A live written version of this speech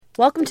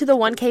Welcome to the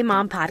 1K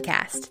Mom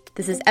Podcast.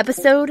 This is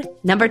episode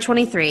number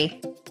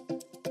 23.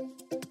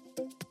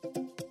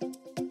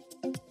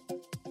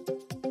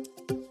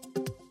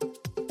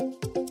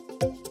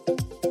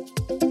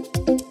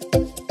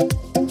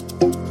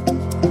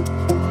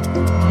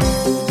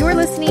 You're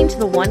listening to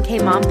the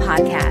 1K Mom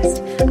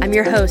Podcast. I'm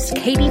your host,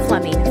 Katie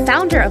Fleming,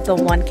 founder of the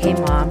 1K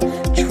Mom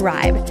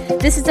Tribe.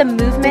 This is a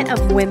movement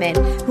of women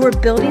who are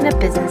building a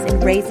business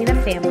and raising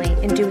a family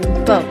and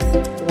doing both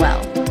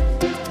well.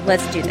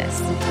 Let's do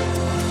this.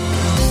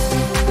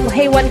 Well,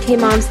 hey, 1K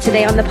Moms.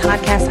 Today on the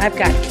podcast, I've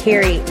got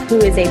Carrie, who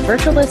is a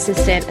virtual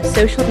assistant, a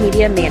social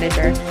media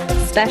manager,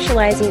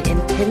 specializing in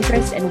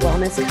Pinterest and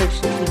wellness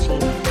coach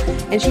teaching.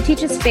 And she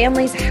teaches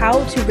families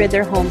how to rid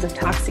their homes of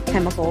toxic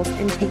chemicals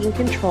and taking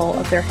control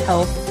of their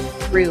health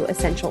through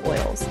essential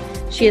oils.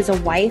 She is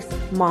a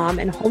wife, mom,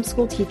 and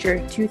homeschool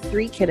teacher to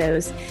 3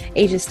 kiddos,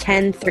 ages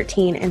 10,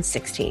 13, and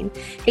 16.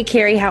 Hey,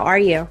 Carrie, how are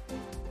you?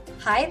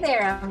 Hi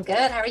there. I'm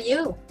good. How are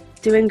you?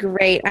 Doing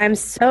great. I'm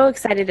so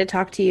excited to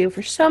talk to you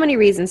for so many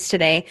reasons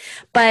today.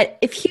 But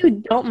if you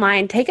don't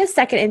mind, take a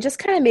second and just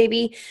kind of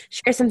maybe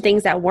share some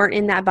things that weren't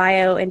in that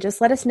bio and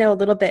just let us know a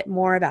little bit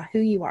more about who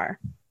you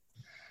are.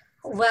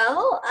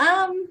 Well,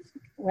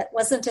 what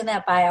wasn't in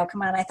that bio?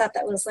 Come on. I thought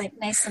that was like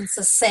nice and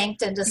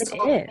succinct and just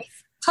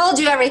told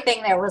you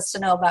everything there was to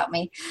know about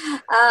me.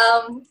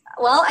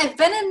 Well, I've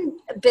been in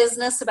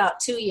business about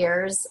 2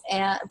 years,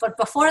 but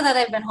before that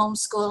I've been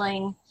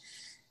homeschooling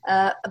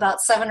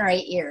about 7 or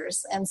 8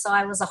 years. And so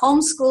I was a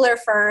homeschooler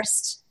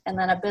first and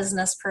then a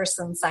business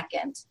person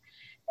second.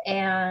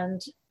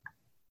 And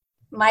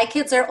my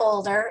kids are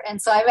older.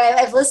 And so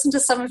I've listened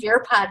to some of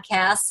your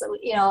podcasts,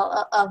 you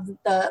know, of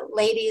the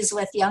ladies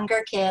with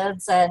younger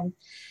kids and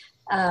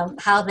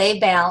how they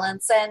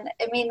balance. And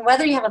I mean,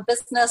 whether you have a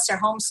business or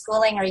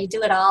homeschooling or you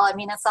do it all, I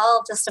mean, it's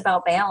all just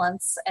about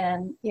balance.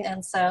 And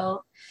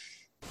so,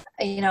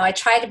 you know, I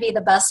try to be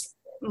the best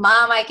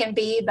mom I can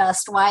be,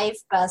 best wife,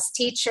 best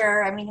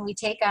teacher. I mean, we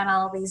take on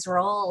all these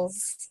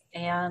roles,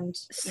 and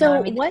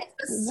so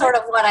that's sort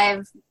of what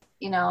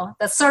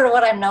that's sort of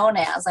what I'm known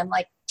as. I'm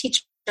like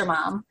teacher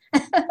mom.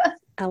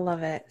 I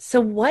love it. So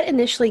what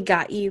initially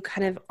got you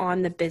kind of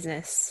on the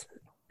business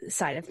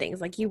side of things?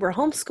 Like, you were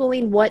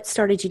homeschooling. What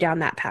started you down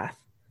that path?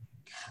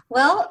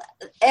 Well,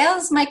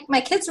 as my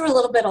kids were a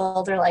little bit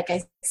older, like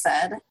I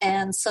said,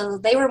 and so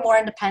they were more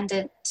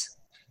independent.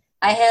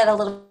 I had a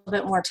little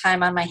bit more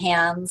time on my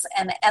hands.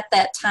 And at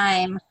that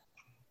time,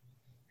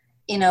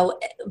 you know,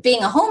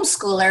 being a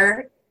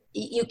homeschooler,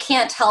 you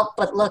can't help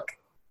but look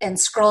and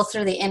scroll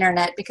through the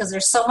internet because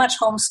there's so much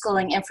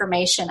homeschooling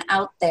information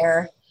out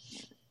there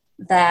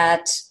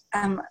that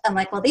I'm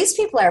like, well, these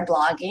people are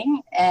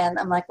blogging. And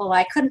I'm like, well,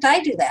 why couldn't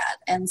I do that?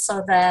 And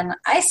so then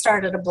I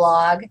started a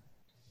blog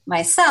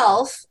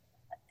myself.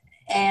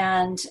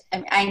 And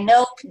I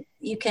know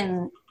you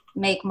can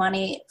make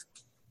money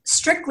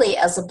strictly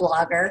as a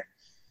blogger,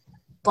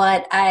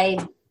 but I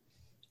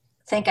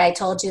think I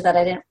told you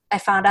that I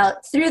found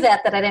out through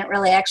that I didn't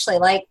really actually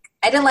I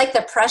didn't like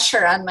the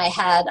pressure on my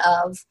head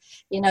of,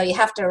 you know, you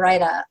have to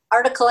write an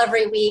article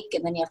every week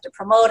and then you have to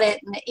promote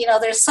it. And, you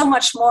know, there's so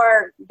much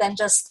more than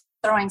just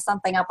throwing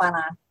something up on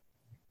a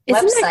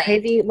Isn't website. That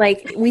crazy?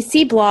 Like, we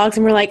see blogs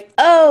and we're like,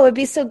 oh, it'd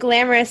be so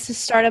glamorous to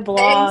start a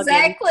blog.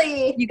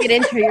 Exactly. You get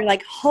into it, you're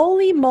like,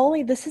 holy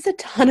moly, this is a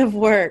ton of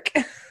work.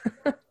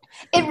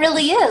 It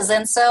really is.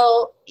 And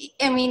so,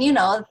 I mean, you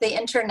know, the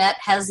internet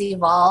has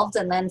evolved,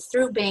 and then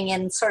through being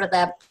in sort of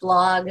that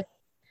blog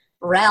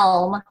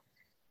realm.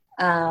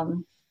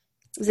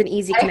 It was an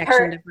easy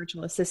connection to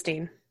virtual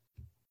assisting.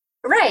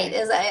 Right.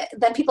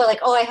 Then people are like,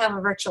 oh, I have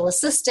a virtual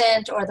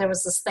assistant, or there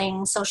was this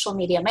thing, social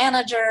media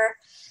manager.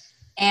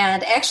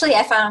 And actually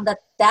I found that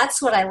that's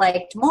what I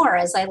liked more,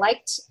 is I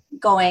liked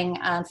going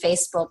on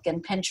Facebook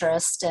and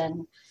Pinterest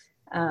and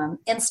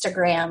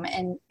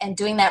Instagram and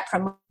doing that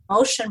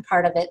promotion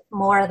part of it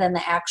more than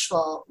the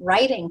actual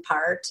writing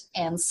part.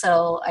 And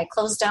so I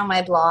closed down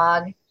my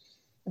blog.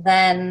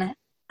 Then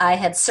I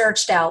had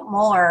searched out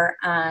more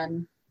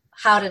on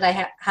how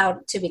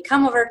to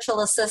become a virtual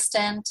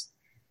assistant.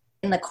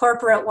 In the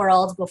corporate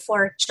world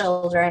before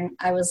children,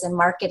 I was in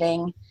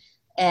marketing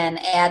and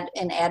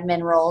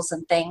admin roles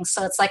and things.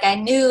 So it's like I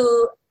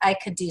knew I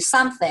could do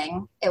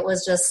something. It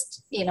was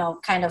just, you know,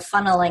 kind of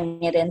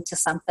funneling it into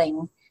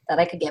something that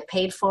I could get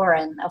paid for.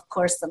 And of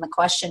course, then the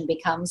question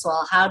becomes,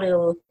 well, how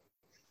do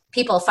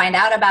people find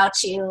out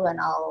about you and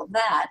all of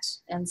that?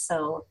 And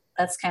so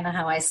that's kind of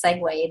how I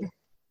segued.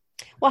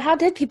 Well, how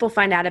did people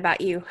find out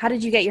about you? How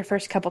did you get your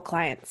first couple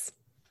clients?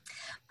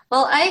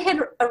 Well, I had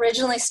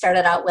originally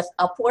started out with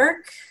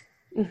Upwork,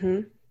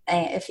 mm-hmm.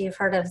 if you've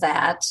heard of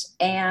that.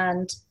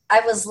 And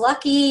I was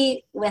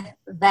lucky with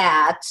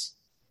that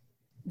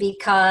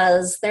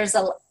because now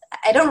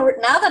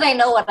that I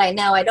know what I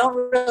know, I don't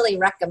really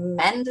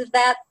recommend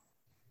that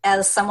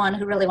as someone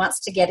who really wants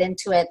to get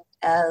into it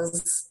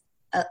as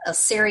a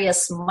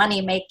serious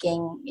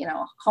money-making, you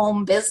know,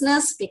 home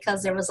business,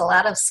 because there was a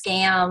lot of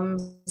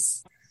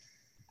scams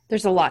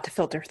There's a lot to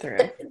filter through.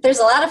 There's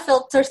a lot to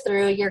filter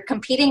through. You're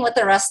competing with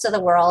the rest of the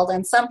world,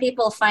 and some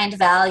people find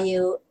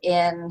value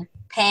in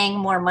paying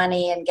more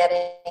money and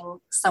getting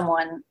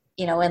someone,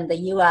 in the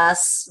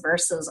U.S.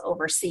 versus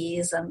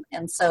overseas.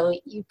 And so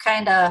you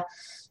kind of,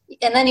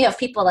 and then you have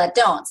people that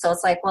don't. So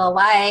it's like, well,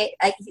 why?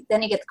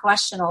 Then you get the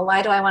question, well,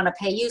 why do I want to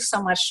pay you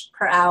so much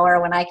per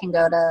hour when I can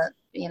go to,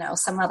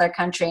 some other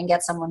country and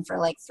get someone for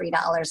like $3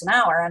 an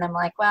hour? And I'm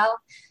like, well,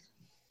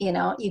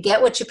 you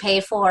get what you pay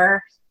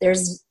for.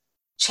 There's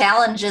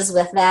challenges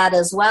with that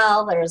as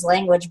well. There's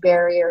language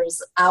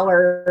barriers,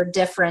 hour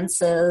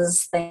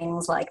differences,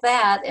 things like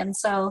that. And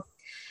so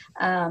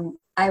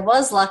I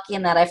was lucky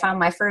in that I found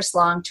my first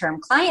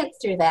long-term client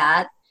through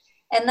that.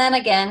 And then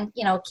again,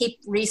 keep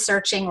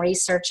researching.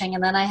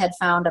 And then I had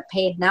found a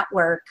paid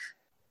network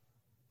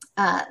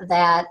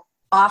that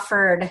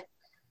offered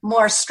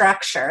more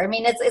structure. I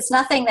mean, it's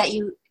nothing that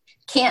you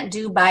can't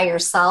do by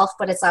yourself,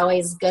 but it's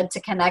always good to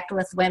connect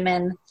with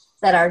women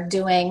that are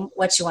doing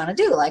what you want to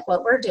do, like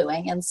what we're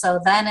doing. And so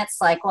then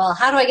it's like, well,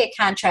 how do I get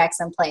contracts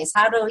in place?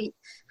 How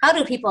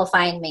do people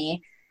find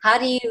me? How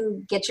do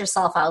you get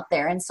yourself out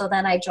there? And so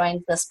then I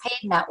joined this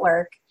paid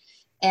network,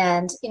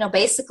 and,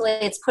 basically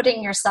it's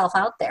putting yourself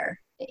out there.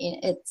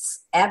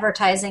 It's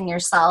advertising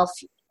yourself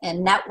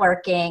and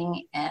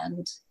networking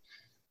and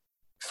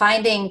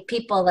finding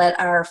people that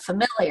are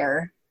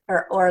familiar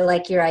or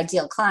like your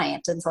ideal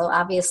client. And so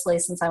obviously,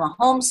 since I'm a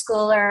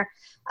homeschooler,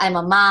 I'm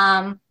a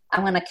mom,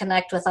 I'm going to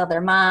connect with other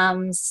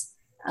moms,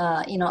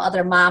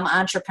 other mom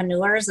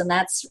entrepreneurs. And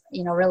that's,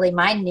 really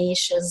my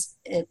niche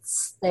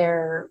it's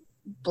their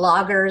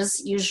bloggers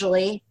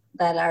usually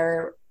that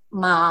are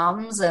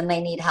moms and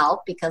they need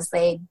help because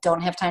they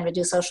don't have time to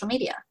do social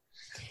media.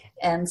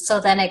 And so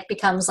then it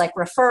becomes like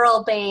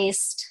referral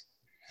based.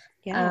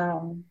 Yeah.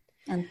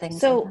 And things.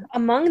 So like that.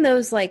 Among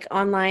those like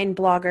online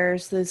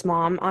bloggers, those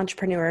mom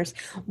entrepreneurs,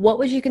 what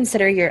would you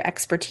consider your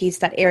expertise,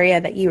 that area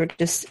that you were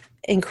just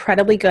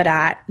incredibly good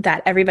at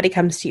that everybody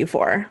comes to you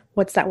for?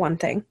 What's that one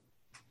thing?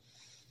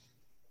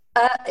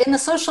 In the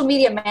social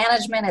media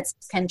management, it's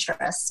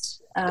Pinterest.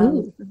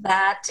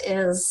 That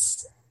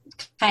is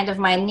kind of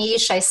my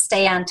niche. I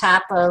stay on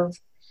top of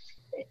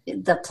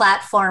the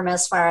platform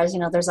as far as,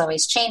 there's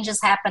always changes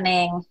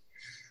happening.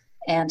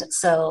 And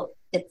so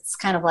it's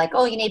kind of like,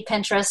 oh, you need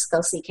Pinterest,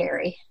 go see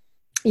Carrie.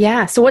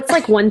 Yeah. So what's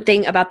like one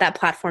thing about that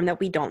platform that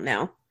we don't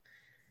know?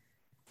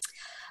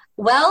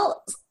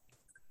 Well,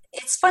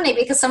 it's funny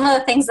because some of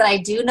the things that I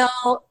do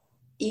know,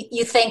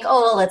 you think,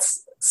 oh, well,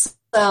 it's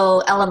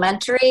so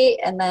elementary.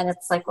 And then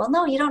it's like, well,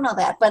 no, you don't know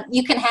that. But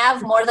you can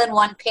have more than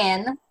one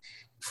pin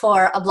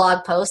for a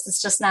blog post.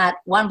 It's just not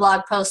one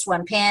blog post,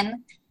 one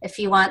pin. If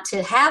you want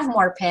to have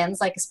more pins,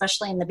 like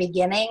especially in the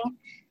beginning,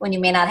 when you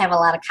may not have a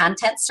lot of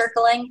content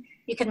circling,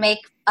 you can make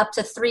up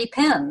to 3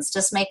 pins.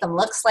 Just make them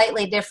look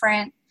slightly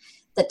different.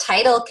 The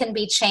title can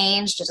be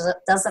changed. It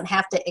doesn't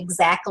have to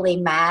exactly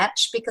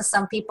match because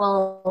some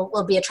people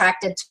will be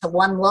attracted to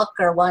one look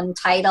or one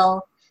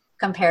title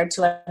compared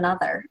to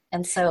another.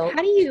 And so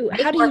how do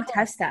you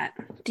test that?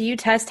 Do you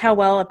test how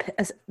well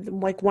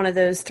like one of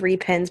those 3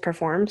 pins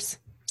performs?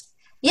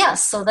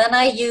 Yes. So then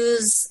I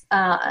use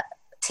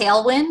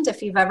Tailwind,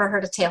 if you've ever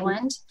heard of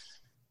Tailwind.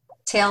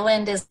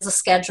 Tailwind is a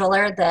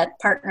scheduler that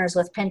partners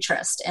with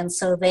Pinterest. And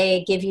so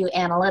they give you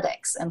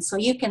analytics. And so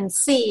you can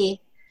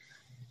see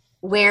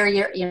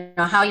where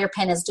how your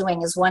pin is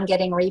doing. Is one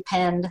getting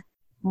repinned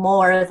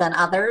more than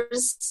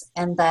others?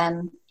 And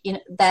then,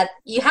 that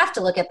you have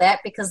to look at that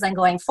because then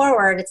going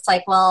forward, it's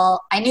like,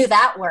 well, I knew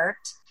that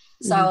worked.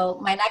 So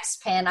my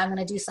next pin, I'm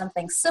going to do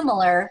something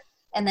similar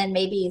and then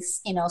maybe,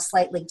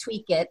 slightly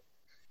tweak it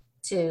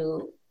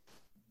to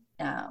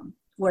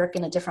work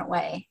in a different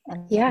way.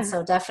 And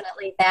so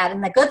definitely that.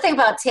 And the good thing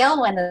about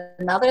Tailwind,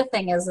 another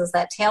thing is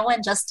that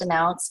Tailwind just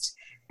announced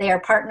they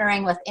are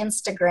partnering with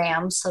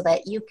Instagram so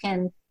that you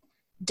can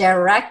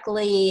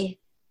directly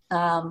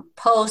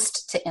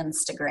post to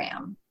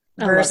Instagram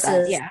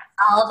versus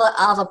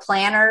all the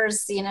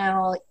planners.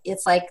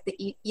 It's like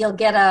you'll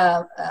get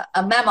a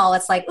memo.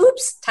 It's like,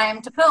 oops,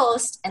 time to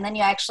post. And then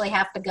you actually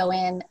have to go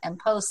in and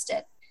post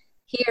it.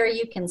 Here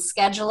you can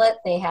schedule it.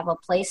 They have a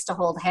place to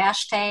hold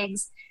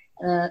hashtags.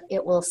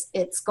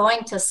 It's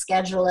going to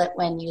schedule it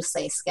when you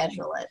say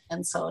schedule it.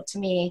 And so to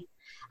me,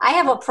 I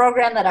have a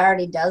program that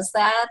already does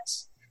that,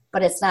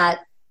 but it's not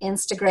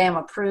Instagram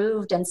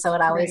approved. And so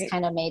it always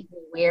kind of made me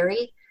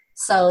wary.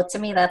 So to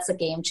me, that's a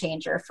game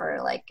changer for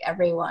like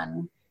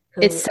everyone.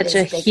 It's such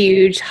a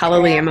huge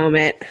hallelujah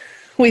moment.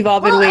 We've all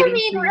been waiting.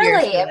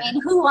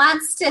 Who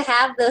wants to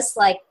have this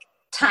like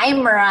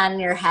timer on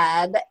your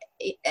head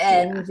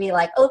and be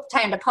like, oh,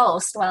 time to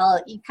post?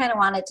 Well, you kind of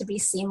want it to be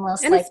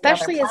seamless. And like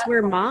especially as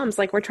we're moms,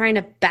 like we're trying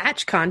to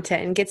batch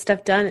content and get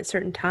stuff done at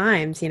certain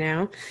times, like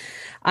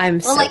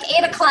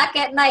 8:00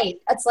 at night.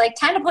 It's like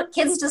time to put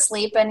kids to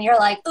sleep. And you're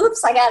like,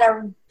 oops, I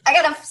gotta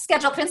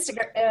schedule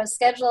Instagram.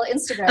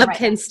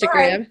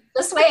 Pinstagram.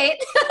 Just wait.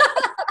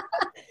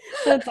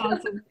 That's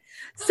awesome.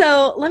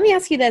 So let me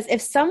ask you this.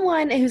 If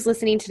someone who's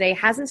listening today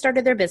hasn't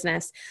started their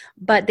business,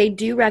 but they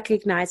do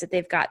recognize that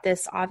they've got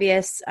this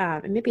obvious,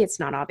 maybe it's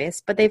not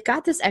obvious, but they've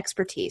got this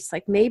expertise.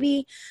 Like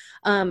maybe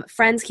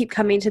friends keep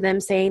coming to them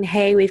saying,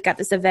 hey, we've got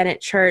this event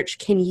at church.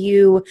 Can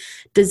you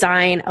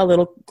design a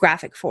little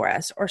graphic for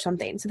us or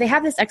something? So they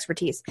have this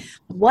expertise.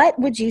 What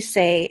would you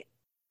say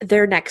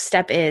their next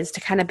step is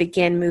to kind of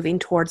begin moving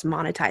towards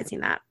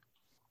monetizing that?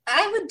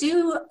 I would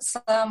do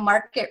some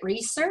market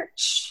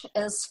research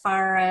as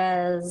far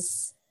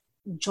as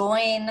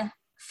join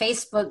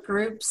Facebook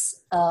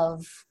groups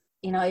of,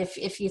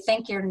 if you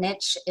think your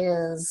niche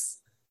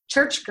is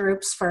church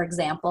groups, for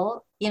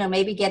example,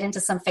 maybe get into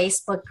some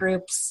Facebook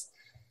groups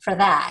for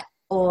that.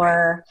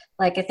 Or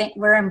like, I think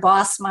we're in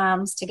Boss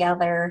Moms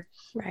together,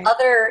 right.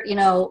 Other,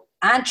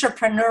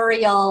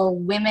 entrepreneurial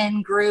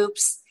women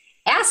groups,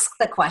 ask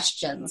the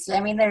questions.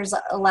 I mean, there's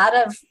a lot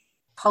of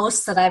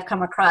posts that I've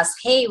come across.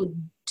 Hey,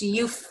 do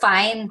you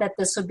find that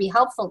this would be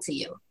helpful to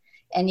you?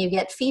 And you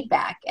get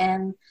feedback.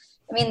 And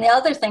I mean, the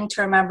other thing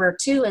to remember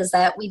too is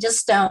that we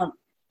just don't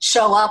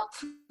show up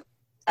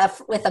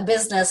with a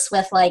business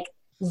with like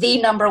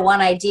the number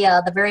one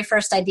idea, the very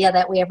first idea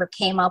that we ever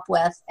came up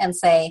with, and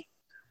say,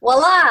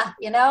 voila,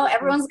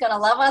 everyone's going to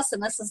love us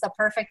and this is the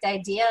perfect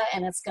idea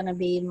and it's going to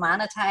be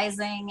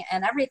monetizing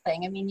and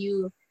everything. I mean,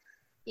 you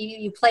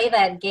play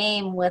that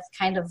game with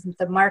kind of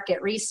the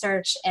market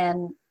research,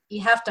 and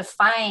you have to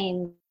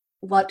find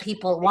what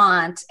people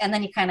want, and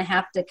then you kind of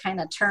have to kind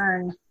of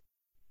turn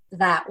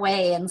that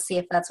way and see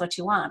if that's what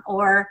you want.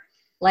 Or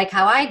like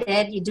how I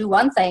did, you do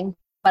one thing,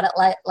 but it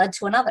led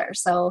to another.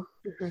 So,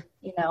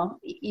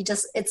 you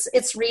just,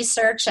 it's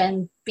research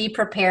and be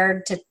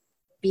prepared to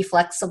be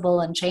flexible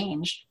and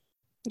change.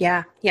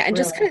 Yeah. Yeah. And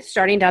really, just kind of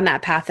starting down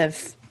that path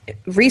of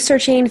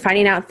researching,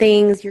 finding out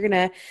things. You're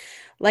going to,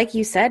 like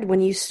you said,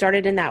 when you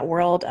started in that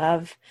world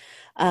of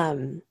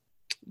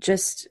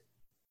just,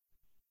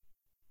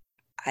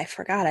 I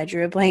forgot. I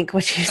drew a blank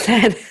what you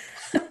said.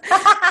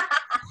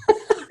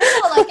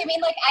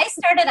 I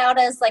started out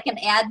as like an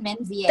admin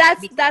VA.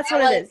 That's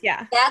what it is.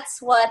 Yeah.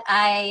 That's what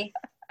I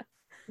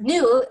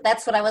knew.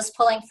 That's what I was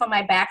pulling from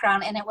my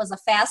background, and it was a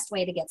fast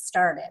way to get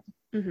started.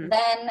 Mm-hmm.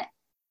 Then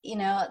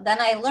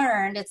I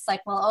learned it's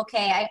like, well,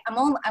 okay, I'm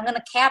going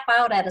to cap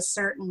out at a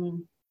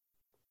certain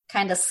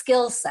kind of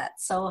skill set.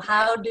 So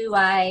how do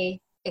I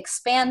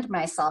expand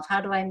myself?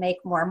 How do I make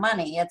more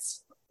money?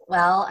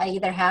 I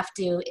either have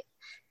to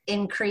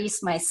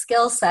increase my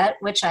skill set,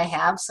 which I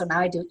have. So now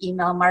I do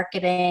email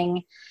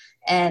marketing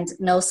and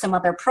know some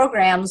other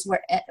programs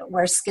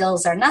where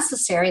skills are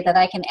necessary that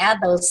I can add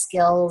those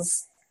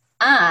skills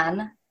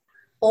on,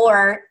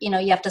 or, you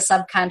have to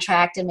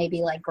subcontract and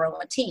maybe like grow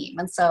a team.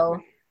 And so,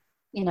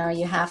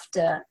 you have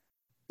to,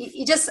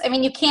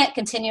 you can't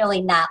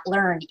continually not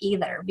learn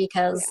either,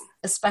 because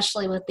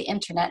especially with the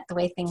internet, the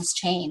way things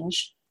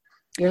change,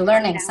 you're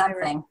learning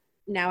something.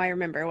 Now I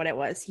remember what it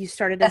was. You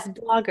started as a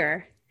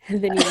blogger.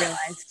 And then you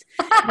realized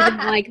you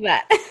didn't like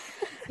that.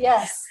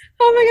 Yes.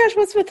 Oh my gosh,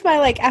 what's with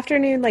my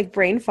afternoon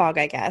brain fog,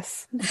 I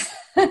guess.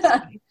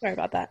 Sorry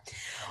about that.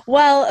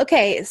 Well,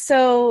 okay,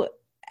 so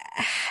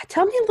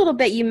tell me a little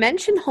bit. You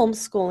mentioned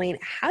homeschooling.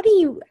 How do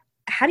you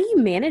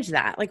manage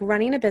that? Like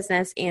running a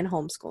business and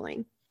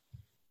homeschooling?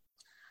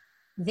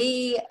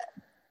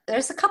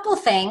 There's a couple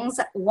of things.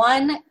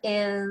 One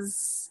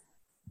is,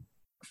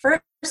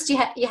 first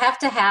you have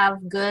to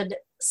have good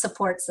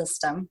support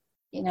system.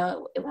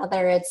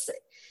 Whether it's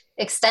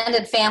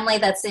extended family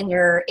that's in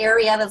your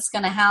area that's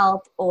going to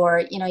help,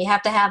 or, you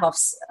have to have a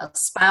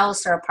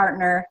spouse or a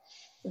partner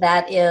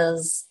that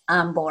is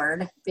on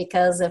board,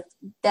 because if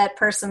that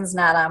person's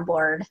not on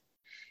board,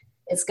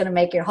 it's going to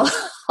make your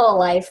whole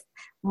life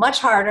much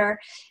harder.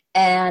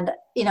 And,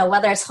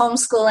 whether it's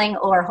homeschooling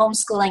or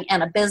homeschooling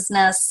and a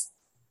business,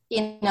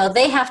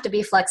 they have to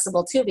be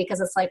flexible too,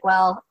 because it's like,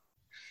 well,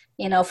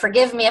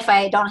 forgive me if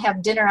I don't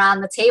have dinner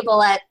on the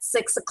table at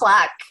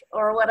 6:00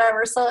 or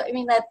whatever. So,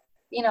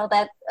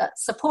 that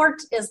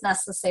support is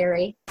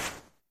necessary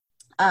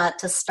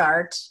to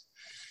start.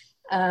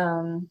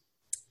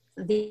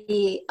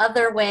 The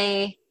other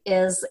way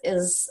is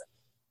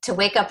to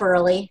wake up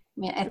early.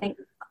 I think,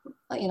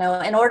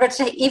 in order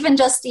to even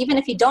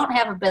if you don't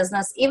have a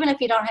business, even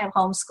if you don't have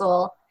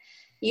homeschool,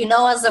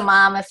 as a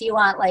mom, if you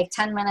want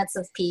 10 minutes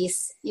of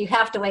peace, you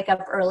have to wake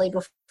up early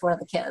before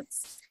the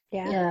kids.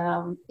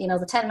 Yeah.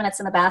 The 10 minutes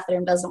in the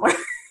bathroom doesn't work.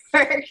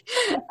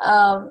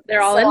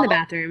 They're all in the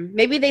bathroom.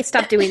 Maybe they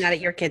stopped doing that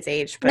at your kid's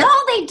age. But... No,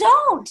 they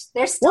don't.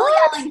 They're still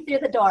yelling through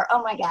the door.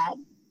 Oh my God.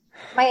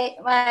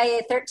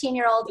 My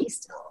 13-year-old, he's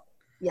still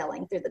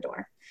yelling through the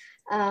door.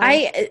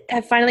 I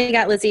have finally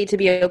got Lizzie to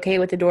be okay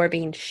with the door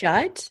being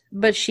shut,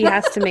 but she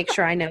has to make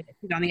sure I know that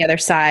she's on the other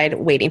side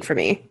waiting for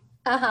me.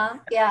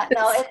 Yeah.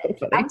 No,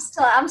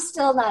 I'm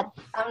still not.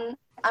 I'm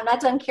not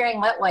done carrying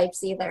wet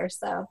wipes either.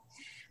 So.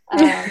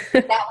 That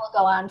will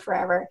go on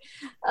forever.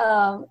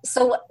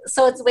 So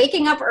it's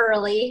waking up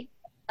early.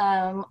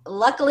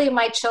 Luckily,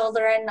 my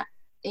children,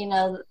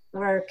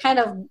 were kind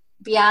of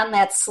beyond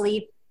that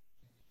sleep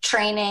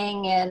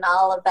training and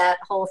all of that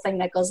whole thing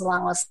that goes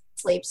along with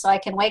sleep. So I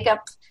can wake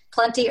up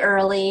plenty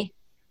early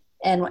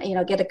and,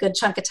 get a good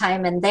chunk of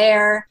time in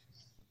there.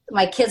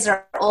 My kids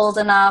are old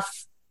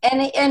enough.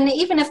 And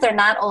even if they're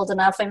not old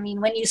enough, I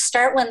mean, when you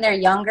start when they're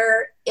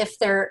younger, if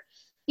they're,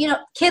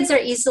 kids are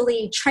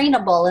easily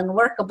trainable and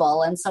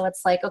workable. And so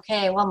it's like,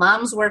 okay, well,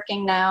 mom's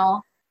working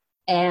now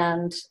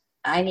and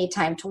I need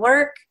time to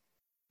work.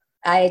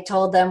 I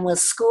told them with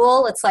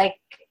school, it's like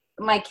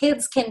my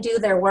kids can do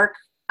their work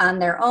on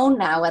their own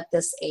now at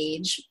this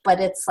age, but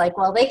it's like,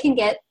 well, they can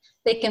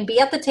be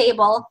at the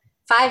table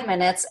 5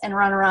 minutes and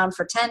run around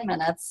for 10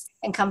 minutes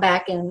and come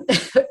back and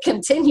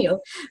continue.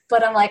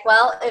 But I'm like,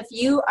 well, if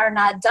you are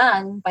not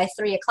done by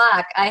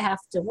 3:00, I have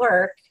to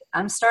work.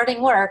 I'm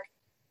starting work.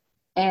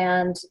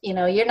 And,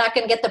 you're not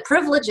going to get the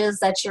privileges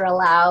that you're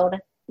allowed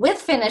with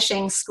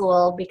finishing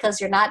school because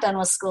you're not done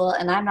with school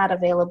and I'm not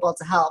available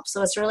to help.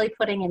 So it's really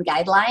putting in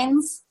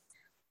guidelines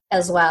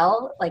as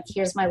well. Like,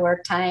 here's my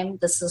work time.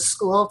 This is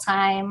school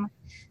time.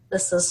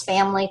 This is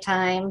family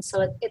time.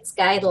 So it's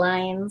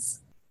guidelines.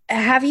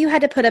 Have you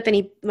had to put up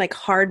any like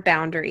hard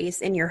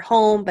boundaries in your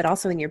home, but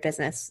also in your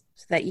business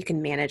so that you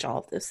can manage all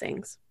of those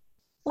things?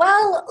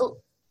 Well,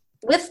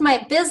 with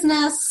my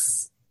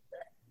business,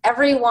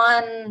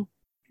 everyone,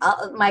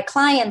 my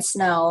clients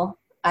know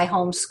I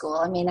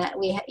homeschool. I mean,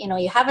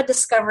 you have a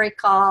discovery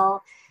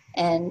call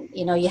and,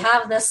 you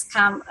have this,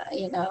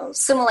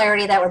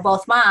 similarity that we're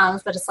both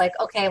moms, but it's like,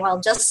 okay, well,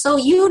 just so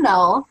you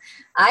know,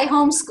 I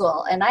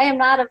homeschool and I am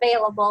not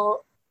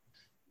available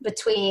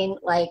between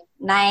like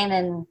 9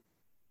 and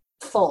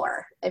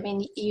 4. I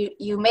mean,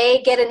 you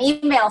may get an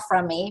email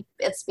from me.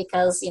 It's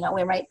because,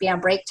 we might be on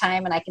break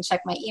time and I can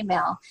check my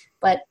email,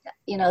 but,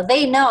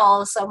 they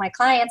know. So my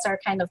clients are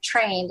kind of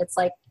trained. It's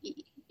like,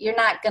 you're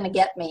not going to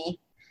get me.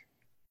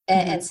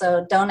 And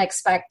so don't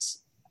expect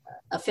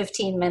a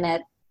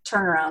 15-minute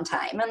turnaround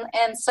time.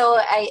 And so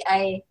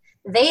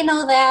they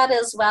know that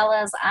as well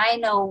as I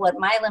know what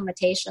my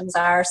limitations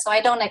are. So I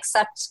don't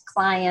accept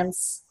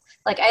clients.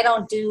 Like, I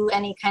don't do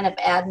any kind of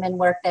admin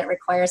work that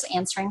requires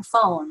answering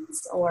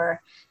phones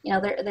or,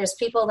 there's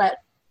people that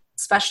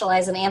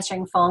specialize in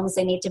answering phones.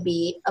 They need to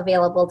be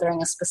available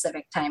during a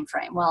specific time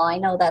frame. Well, I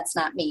know that's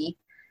not me.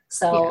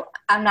 So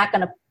I'm not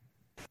going to,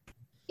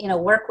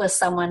 work with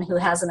someone who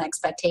has an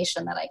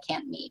expectation that I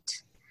can't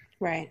meet.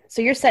 Right.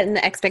 So you're setting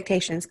the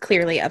expectations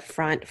clearly up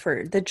front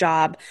for the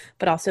job,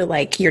 but also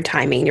like your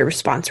timing, your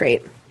response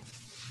rate.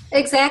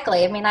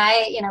 Exactly. I mean,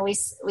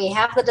 we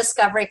have the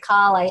discovery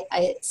call.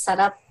 I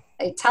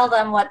tell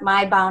them what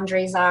my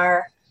boundaries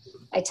are.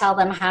 I tell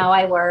them how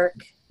I work.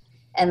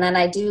 And then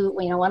I do,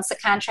 once the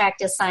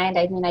contract is signed,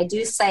 I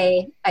do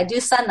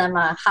send them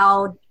a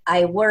how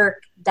I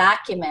work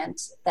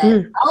document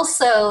that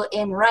also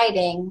in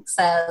writing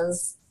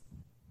says,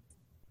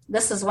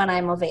 this is when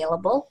I'm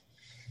available.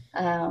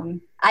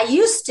 I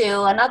used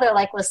to, another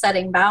like with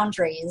setting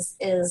boundaries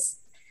is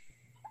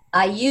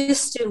I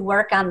used to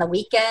work on the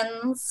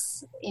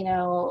weekends,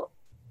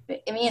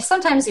 I mean,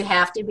 sometimes you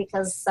have to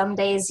because some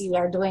days you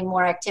are doing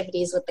more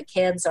activities with the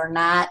kids or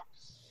not.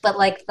 But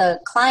like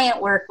the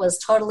client work was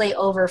totally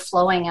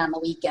overflowing on the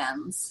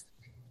weekends.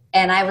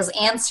 And I was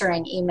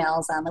answering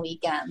emails on the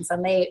weekends.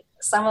 And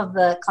some of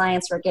the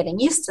clients were getting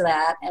used to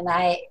that. And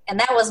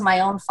that was my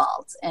own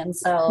fault. And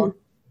so,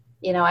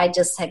 I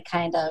just had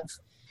kind of,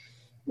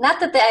 not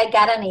that I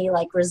got any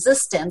like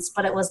resistance,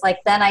 but it was like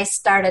then I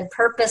started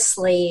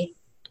purposely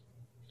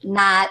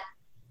not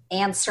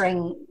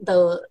answering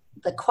the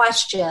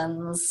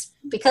questions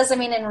because, I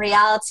mean, in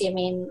reality,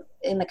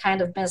 in the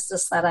kind of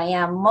business that I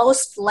am,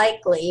 most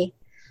likely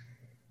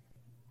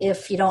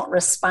if you don't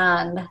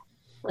respond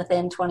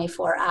within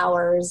 24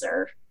 hours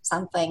or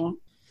something,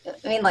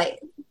 like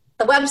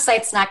the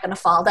website's not going to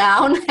fall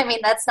down. I mean,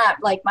 that's not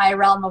like my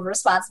realm of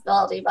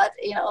responsibility, but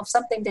if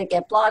something did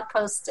get blog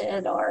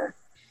posted or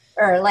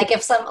like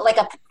if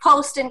a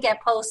post didn't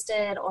get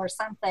posted or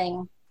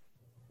something,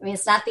 I mean,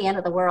 it's not the end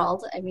of the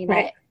world. I mean,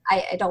 right.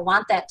 I don't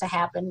want that to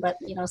happen, but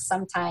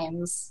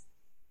sometimes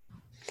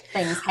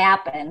things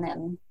happen.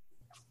 And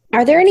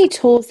are there any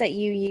tools that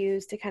you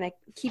use to kind of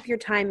keep your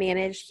time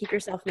managed, keep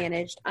yourself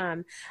managed?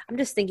 I'm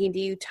just thinking, do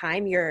you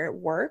time your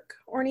work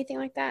or anything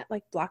like that,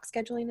 like block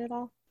scheduling at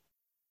all?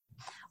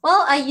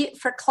 Well,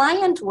 for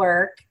client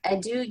work, I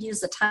do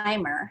use a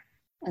timer.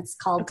 It's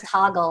called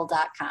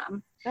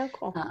toggle.com. Oh,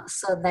 cool.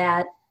 So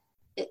that,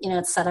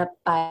 it's set up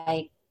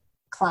by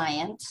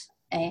client,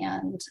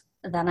 and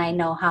then I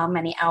know how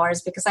many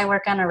hours because I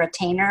work on a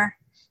retainer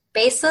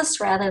basis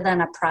rather than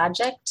a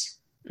project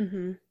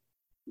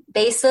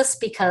basis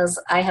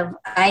because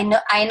I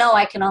know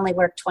I can only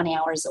work 20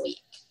 hours a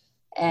week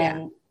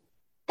and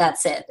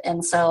that's it.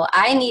 And so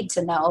I need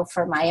to know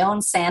for my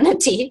own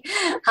sanity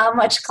how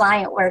much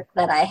client work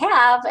that I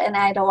have, and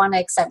I don't want to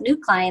accept new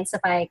clients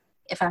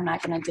if I'm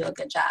not going to do a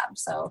good job.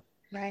 So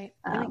right.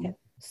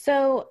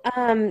 So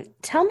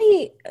tell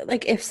me,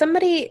 like, if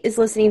somebody is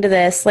listening to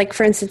this, like,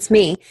 for instance,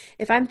 me,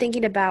 if I'm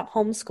thinking about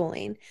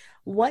homeschooling,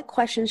 what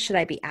questions should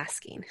I be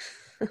asking?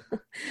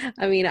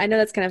 I mean, I know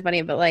that's kind of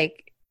funny, but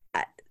like,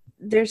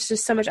 there's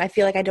just so much I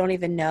feel like I don't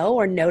even know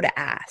or know to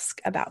ask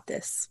about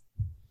this.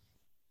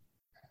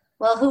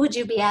 Well, who would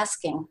you be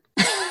asking?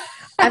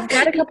 I've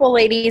got a couple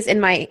ladies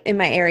in my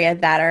area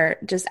that are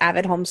just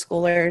avid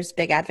homeschoolers,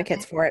 big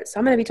advocates for it. So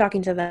I'm going to be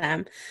talking to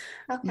them.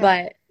 Okay.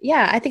 But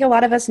yeah, I think a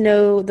lot of us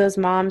know those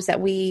moms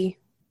that we,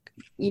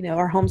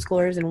 are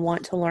homeschoolers and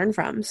want to learn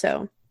from.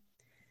 So,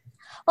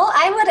 well,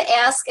 I would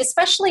ask,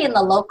 especially in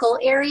the local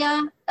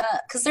area,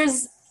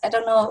 because I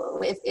don't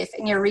know if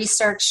in your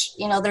research,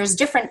 there's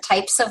different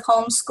types of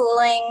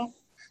homeschooling.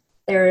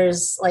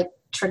 There's like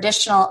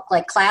traditional,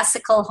 like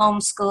classical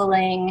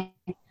homeschooling,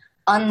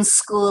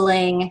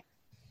 unschooling,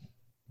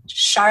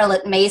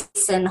 Charlotte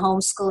Mason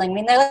homeschooling. I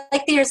mean,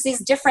 there's these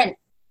different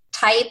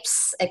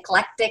types,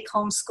 eclectic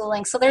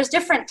homeschooling. So there's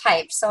different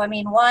types. So, I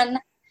mean, one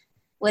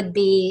would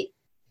be,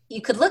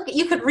 you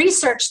could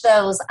research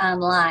those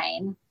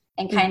online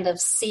and kind of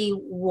see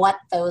what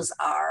those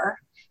are.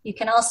 You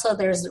can also,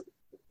 there's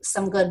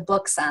some good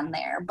books on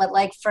there, but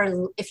like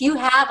if you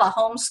have a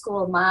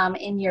homeschool mom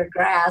in your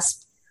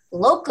grasp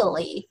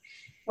locally,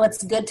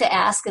 what's good to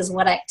ask is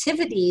what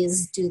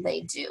activities do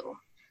they do?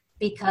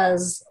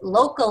 Because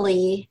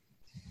locally,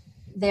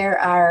 there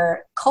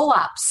are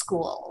co-op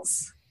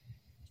schools.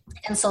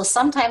 And so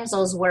sometimes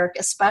those work,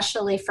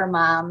 especially for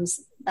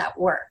moms that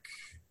work,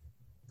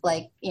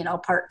 like,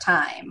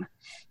 part-time.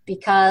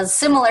 Because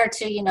similar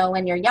to,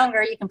 when you're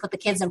younger, you can put the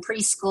kids in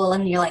preschool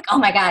and you're like, oh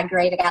my God,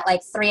 great. I got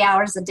like 3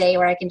 hours a day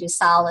where I can do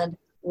solid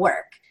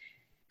work.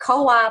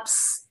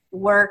 Co-ops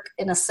work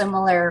in a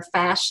similar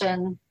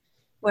fashion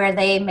where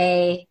they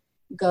may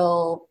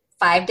go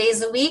 5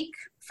 days a week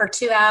for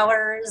 2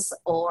 hours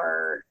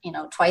or,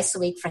 twice a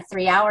week for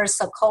 3 hours.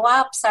 So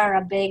co-ops are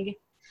a big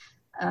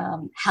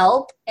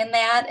help in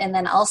that. And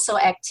then also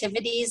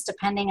activities,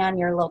 depending on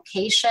your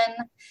location.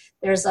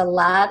 There's a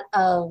lot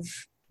of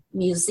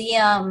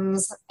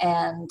museums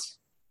and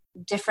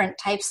different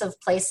types of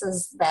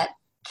places that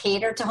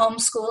cater to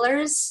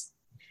homeschoolers.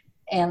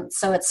 And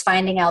so it's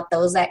finding out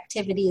those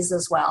activities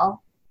as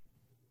well.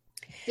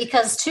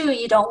 Because too,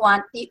 you don't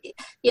want,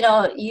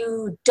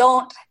 you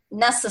don't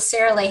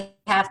necessarily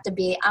have to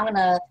be, I'm going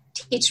to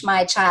teach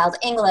my child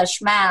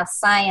English, math,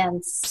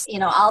 science,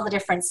 all the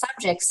different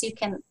subjects. You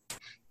can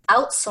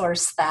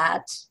outsource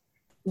that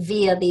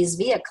via these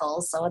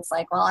vehicles. So it's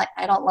like, well,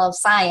 I don't love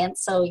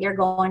science. So you're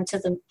going to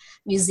the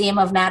Museum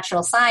of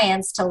Natural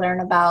Science to learn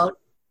about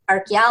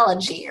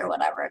archaeology or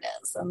whatever it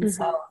is. And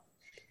so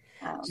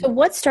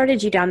what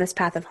started you down this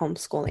path of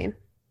homeschooling?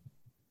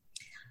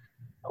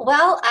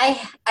 Well, I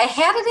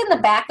had it in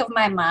the back of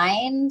my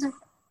mind.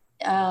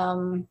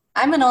 I'm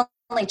an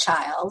only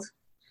child.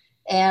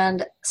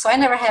 And so I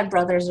never had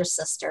brothers or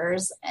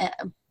sisters.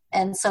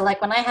 And so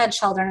like when I had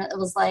children, it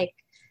was like,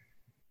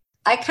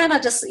 I kind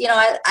of just,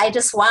 I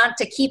just want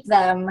to keep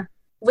them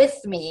with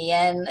me.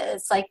 And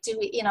it's like,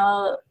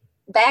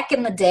 back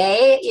in the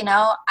day,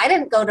 I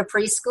didn't go to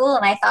preschool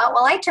and I thought,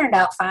 well, I turned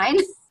out fine.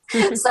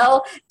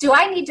 So do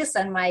I need to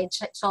send my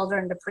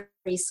children to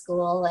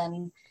preschool?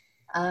 And,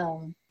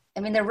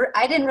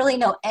 I didn't really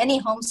know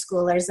any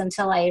homeschoolers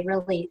until I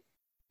really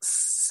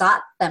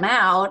sought them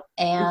out.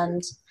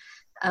 And,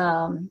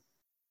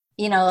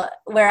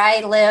 where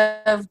I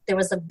lived, there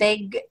was a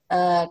big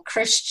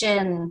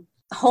Christian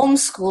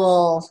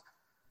homeschool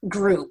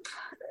group.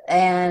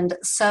 And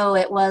so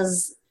it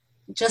was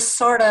just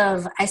sort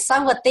of, I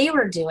saw what they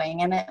were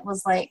doing and it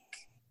was like,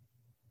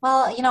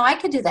 well, I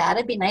could do that.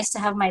 It'd be nice to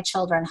have my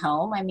children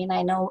home. I mean,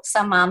 I know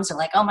some moms are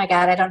like, oh my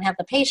God, I don't have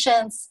the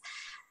patience.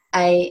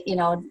 I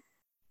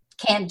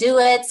can't do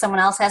it. Someone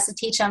else has to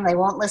teach them. They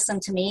won't listen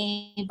to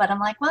me. But I'm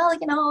like, well,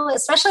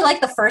 especially like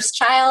the first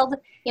child,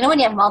 when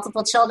you have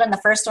multiple children,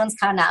 the first one's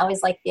kind of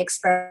always like the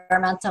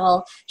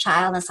experimental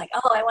child. And it's like,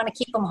 oh, I want to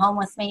keep them home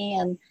with me.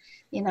 And,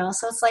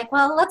 so it's like,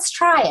 well, let's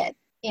try it,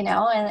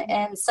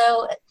 and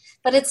so,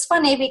 but it's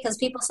funny because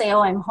people say,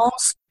 oh, I'm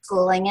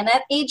homeschooling. And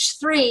at age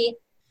 3,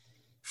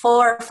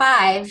 4,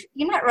 5,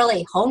 you're not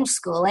really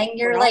homeschooling.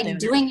 You're like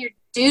doing your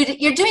duty.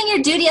 You're doing your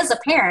duty as a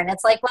parent.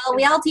 It's like, well,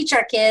 we all teach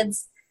our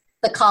kids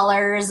the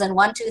colors and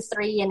 1, 2,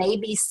 3 and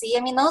ABC. I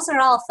mean, those are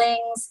all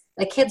things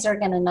the kids are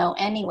going to know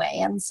anyway.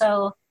 And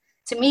so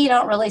to me, you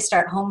don't really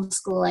start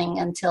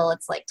homeschooling until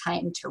it's like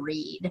time to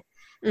read.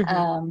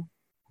 Mm-hmm.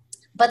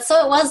 But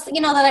so it was,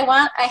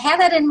 that I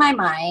had that in my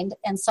mind.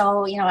 And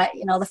so,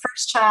 the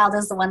first child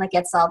is the one that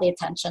gets all the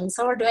attention.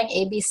 So we're doing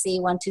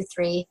ABC 1, 2,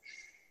 3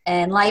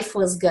 and life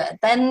was good.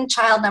 Then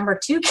child number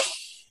 2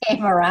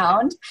 came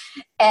around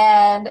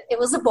and it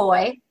was a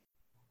boy.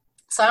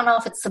 So I don't know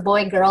if it's the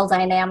boy-girl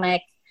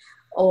dynamic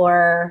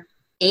or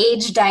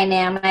age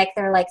dynamic.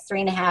 They're like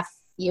 3.5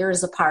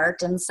 years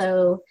apart. And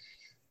so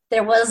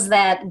there was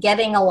that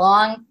getting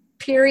along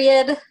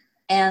period.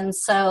 And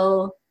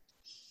so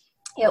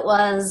it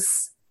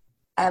was,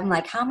 I'm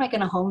like, how am I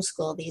going to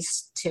homeschool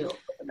these two?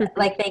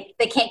 Like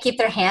they can't keep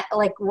their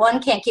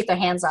one can't keep their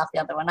hands off the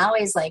other one.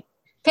 Always like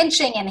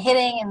pinching and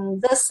hitting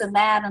and this and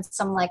that. And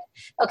so I'm like,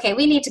 okay,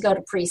 we need to go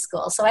to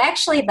preschool. So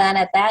actually then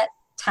at that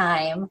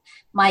time,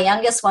 my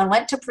youngest one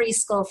went to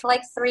preschool for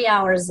like 3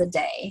 hours a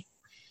day.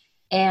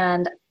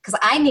 And because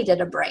I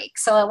needed a break.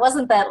 So it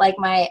wasn't that like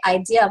my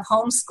idea of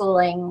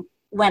homeschooling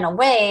went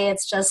away.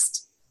 It's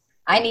just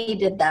I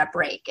needed that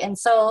break. And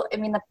so, I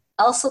mean,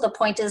 also the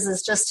point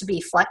is just to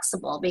be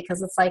flexible,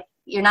 because it's like,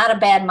 you're not a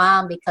bad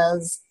mom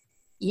because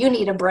you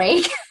need a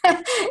break.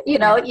 You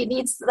know, you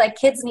need, like,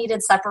 kids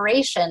needed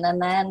separation.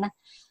 And then,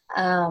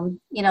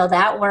 you know,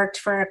 that worked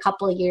for a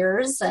couple of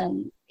years.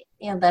 And,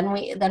 you know, then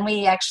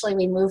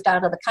we moved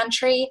out of the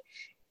country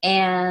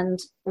and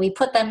we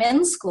put them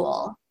in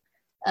school,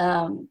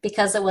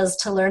 because it was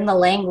to learn the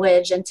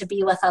language and to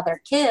be with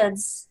other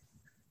kids,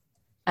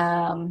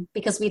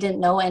 because we didn't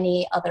know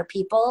any other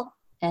people.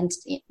 And,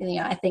 you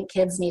know, I think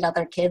kids need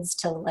other kids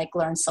to, like,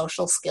 learn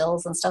social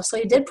skills and stuff. So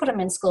we did put them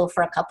in school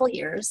for a couple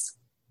years.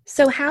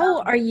 So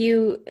how are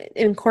you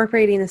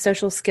incorporating the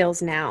social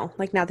skills now?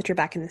 Like, now that you're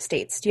back in the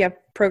States, do you have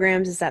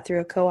programs? Is that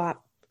through a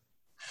co-op?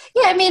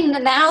 Yeah, I mean,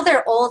 now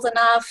they're old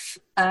enough.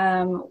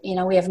 You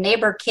know, we have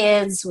neighbor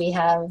kids. We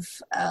have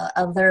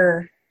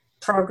other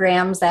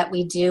programs that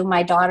we do.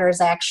 My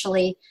daughter's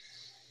actually,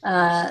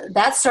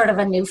 that's sort of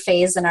a new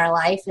phase in our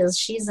life, is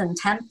she's in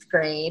 10th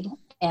grade.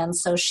 And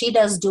so she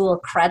does dual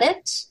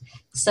credit.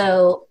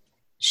 So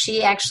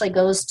she actually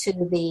goes to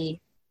the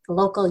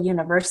local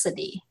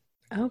university.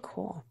 Oh,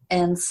 cool.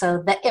 And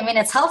so that, I mean,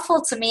 it's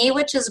helpful to me,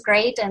 which is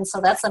great. And so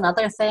that's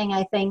another thing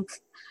I think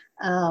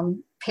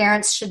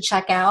parents should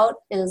check out,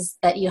 is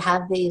that you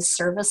have these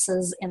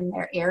services in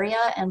their area.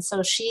 And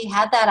so she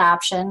had that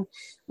option.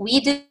 We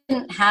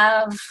didn't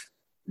have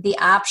the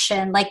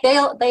option, like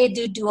they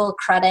do dual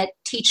credit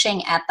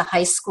teaching at the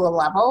high school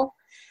level,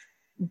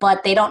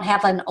 but they don't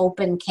have an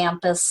open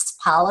campus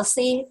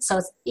policy.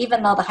 So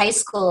even though the high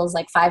school is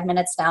like 5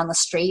 minutes down the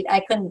street,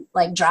 I couldn't,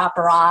 like, drop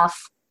her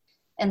off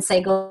and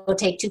say, go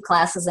take 2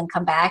 classes and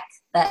come back.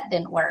 That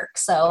didn't work.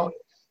 So,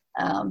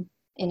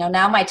 you know,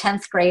 now my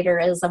 10th grader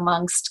is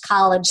amongst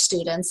college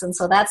students. And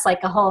so that's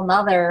like a whole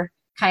nother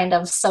kind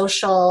of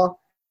social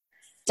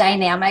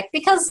dynamic,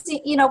 because,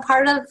 you know,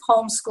 part of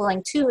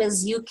homeschooling too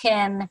is you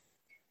can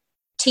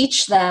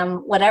teach them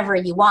whatever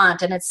you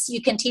want, and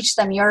you can teach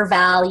them your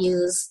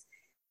values.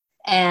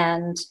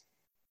 And,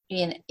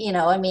 you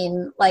know, I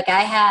mean, like,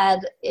 I had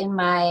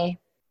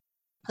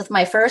with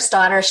my first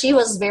daughter, she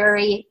was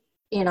very,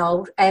 you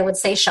know, I would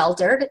say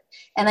sheltered.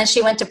 And then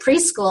she went to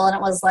preschool, and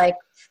it was like,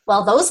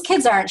 well, those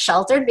kids aren't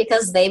sheltered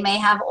because they may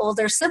have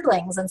older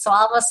siblings. And so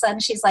all of a sudden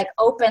she's like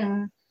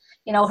open,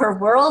 you know, her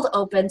world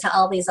open to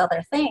all these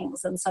other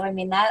things. And so, I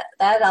mean, that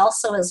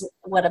also is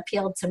what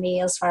appealed to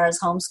me as far as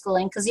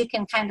homeschooling, because you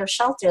can kind of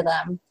shelter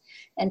them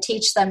and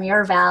teach them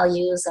your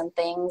values and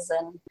things.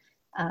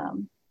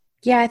 And,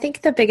 yeah, I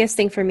think the biggest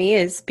thing for me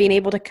is being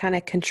able to kind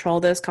of control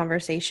those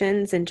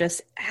conversations and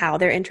just how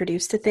they're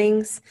introduced to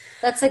things.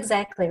 That's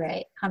exactly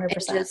right.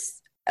 100%.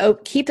 Just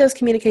keep those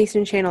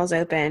communication channels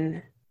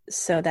open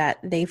so that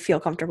they feel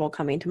comfortable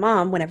coming to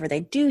mom whenever they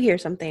do hear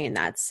something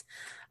that's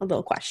a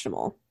little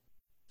questionable.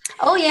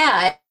 Oh,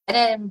 yeah.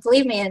 And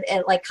believe me,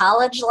 at like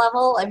college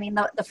level, I mean,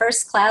 the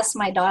first class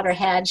my daughter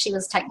had, she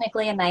was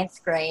technically in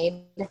 9th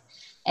grade,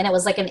 and it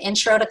was like an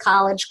intro to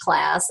college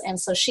class. And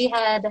so she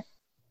had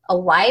a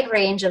wide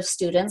range of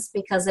students,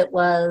 because it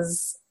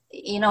was,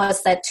 you know,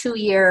 it's that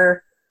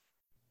 2-year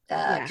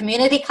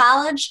community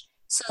college.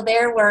 So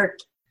there were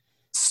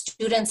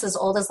students as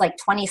old as like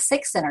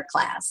 26 in her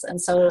class.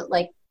 And so,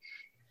 like,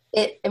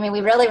 I mean,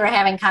 we really were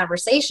having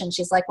conversations.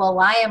 She's like, well,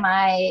 why am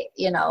I,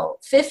 you know,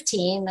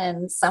 15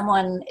 and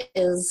someone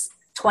is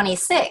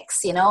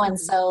 26, you know? And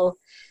so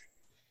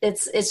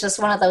it's just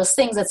one of those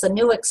things. It's a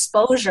new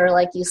exposure,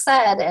 like you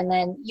said, and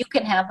then you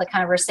can have the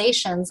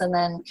conversations and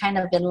then kind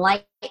of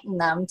enlighten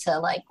them to,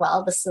 like,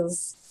 well, this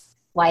is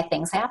why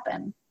things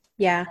happen.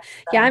 Yeah.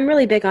 Yeah. I'm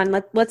really big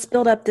on let's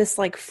build up this,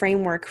 like,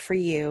 framework for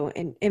you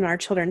in our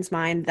children's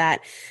mind,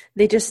 that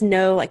they just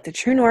know, like, the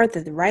true north,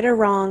 the right or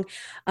wrong,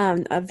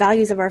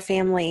 values of our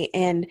family.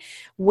 And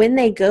when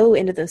they go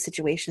into those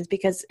situations,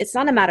 because it's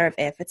not a matter of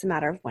if, it's a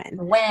matter of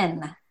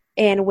when.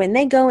 And when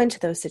they go into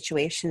those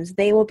situations,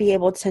 they will be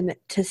able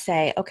to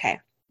say, okay,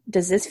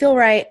 does this feel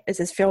right? Does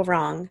this feel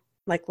wrong?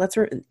 Like,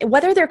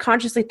 whether they're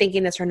consciously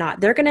thinking this or not,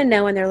 they're going to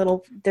know in their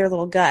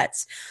little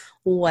guts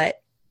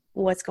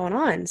what's going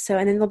on. So,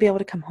 and then they'll be able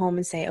to come home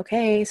and say,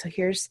 okay, so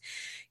here's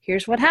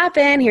what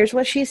happened. Here's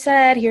what she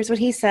said. Here's what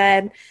he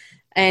said.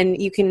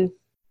 And you can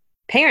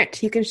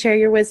share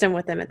your wisdom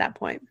with them at that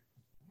point.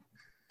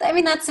 I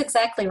mean, that's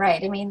exactly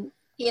right. I mean,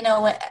 you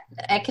know,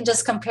 I can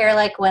just compare,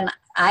 like, when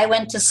I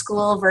went to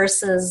school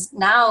versus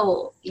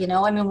now, you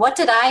know, I mean, what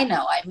did I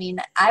know? I mean,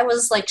 I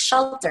was, like,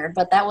 sheltered,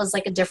 but that was,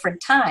 like, a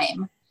different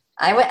time.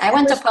 I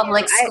went to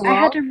public school. I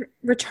had to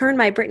return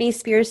my Britney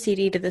Spears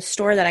CD to the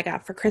store that I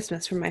got for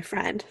Christmas from my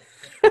friend.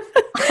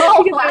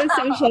 Oh, wow. I was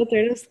so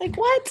sheltered. I was like,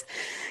 what?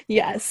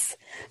 Yes.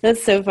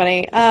 That's so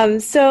funny.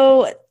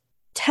 So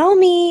tell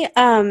me,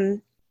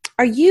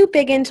 are you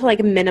big into, like,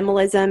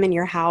 minimalism in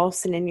your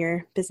house and in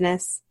your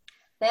business?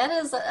 That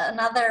is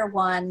another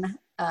one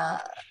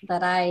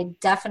that I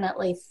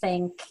definitely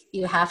think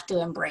you have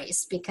to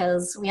embrace,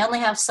 because we only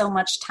have so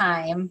much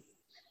time.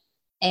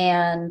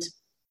 And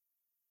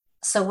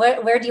so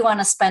where do you want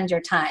to spend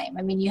your time?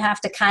 I mean, you have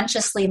to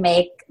consciously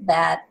make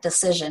that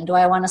decision. Do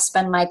I want to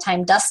spend my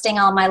time dusting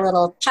all my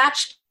little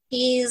tchotchkes,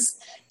 cookies?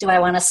 Do I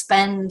want to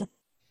spend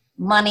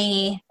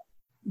money,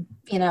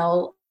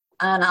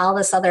 on all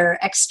this other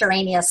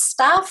extraneous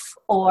stuff,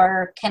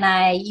 or can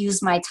I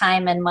use my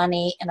time and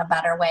money in a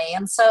better way?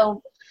 And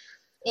so,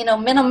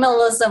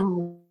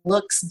 minimalism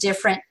looks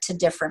different to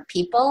different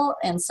people.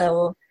 And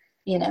so,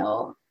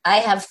 I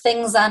have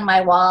things on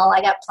my wall.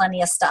 I got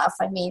plenty of stuff.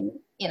 I mean,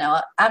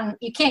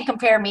 you can't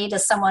compare me to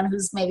someone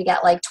who's maybe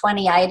got like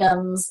 20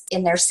 items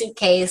in their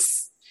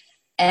suitcase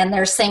and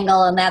they're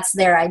single and that's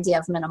their idea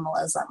of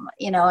minimalism.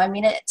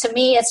 To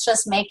me, it's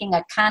just making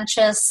a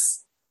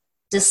conscious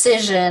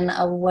decision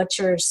of what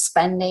you're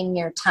spending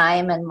your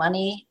time and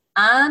money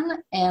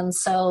on. And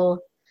so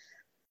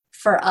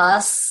for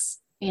us,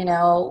 we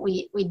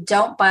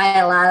don't buy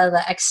a lot of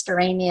the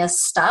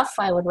extraneous stuff.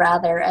 I would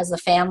rather, as a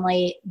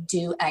family,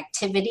 do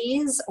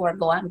activities or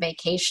go on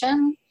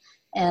vacation.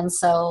 And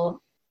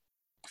so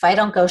if I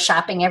don't go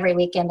shopping every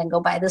weekend and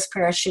go buy this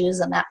pair of shoes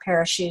and that pair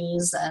of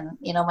shoes, and,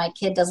 my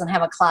kid doesn't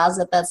have a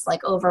closet that's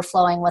like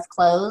overflowing with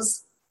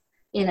clothes,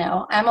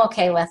 I'm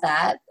okay with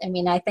that. I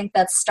mean, I think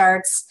that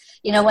starts,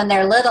 when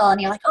they're little and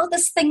you're like, oh,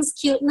 this thing's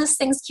cute and this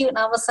thing's cute. And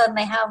all of a sudden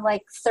they have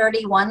like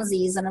 30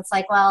 onesies and it's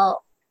like,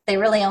 well, they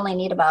really only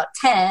need about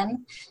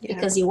 10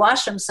 because you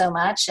wash them so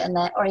much. And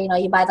that, or,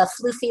 you buy the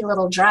floofy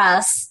little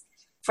dress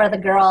for the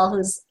girl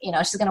who's,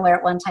 she's going to wear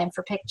it one time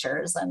for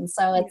pictures. And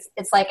so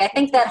it's like, I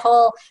think that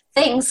whole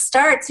thing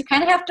starts, you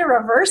kind of have to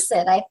reverse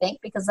it, I think,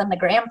 because then the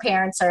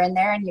grandparents are in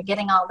there and you're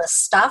getting all this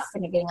stuff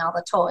and you're getting all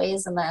the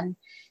toys. And then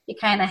you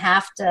kind of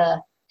have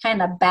to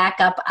kind of back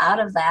up out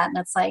of that. And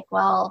it's like,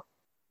 well,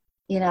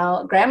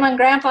 grandma and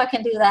grandpa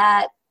can do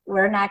that.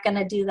 We're not going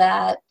to do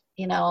that,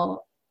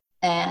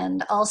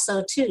 and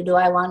also too, do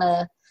I want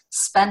to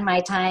spend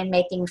my time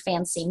making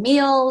fancy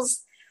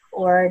meals,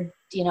 or,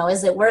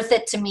 is it worth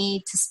it to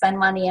me to spend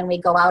money and we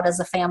go out as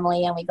a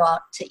family and we go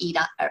out to eat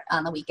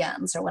on the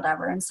weekends or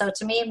whatever. And so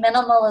to me,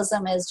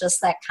 minimalism is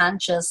just that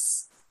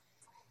conscious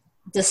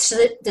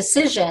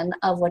decision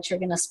of what you're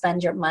going to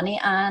spend your money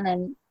on.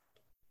 And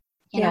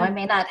I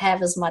may not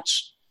have as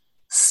much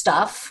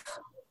stuff,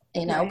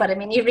 right. But I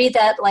mean, you read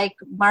that like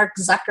Mark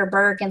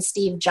Zuckerberg and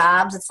Steve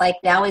Jobs, it's like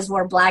they always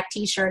wore black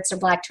t-shirts or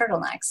black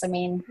turtlenecks. I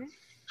mean,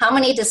 how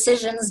many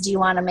decisions do you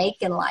want to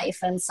make in life?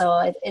 And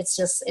so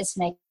it's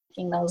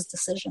making those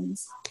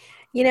decisions.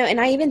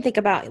 And I even think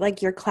about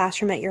like your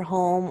classroom at your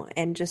home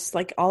and just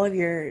like all of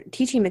your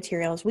teaching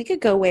materials. We could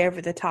go way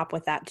over the top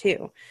with that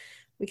too.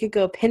 We could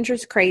go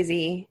Pinterest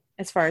crazy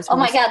as far as. Oh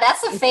my God,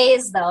 that's a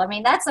phase though. I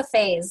mean, that's a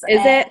phase.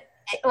 Is it?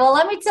 Well,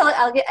 let me tell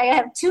you, I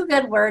have two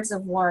good words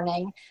of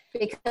warning,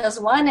 because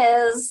one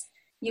is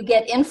you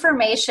get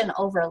information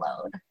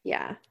overload.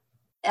 Yeah.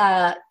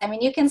 I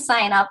mean, you can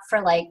sign up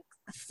for like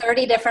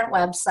 30 different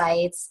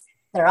websites.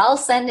 They're all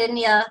sending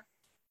you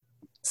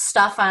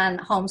stuff on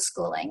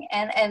homeschooling.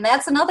 And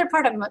that's another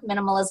part of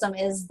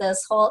minimalism, is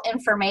this whole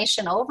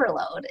information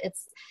overload.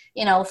 It's,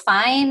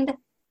 find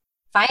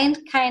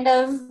kind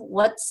of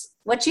what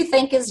you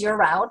think is your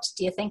route.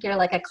 Do you think you're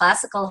like a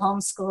classical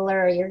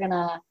homeschooler, or you're going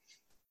to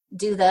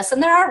do this?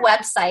 And there are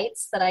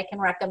websites that I can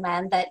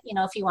recommend that,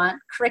 if you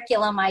want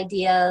curriculum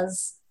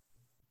ideas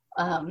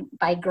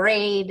by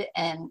grade,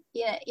 and,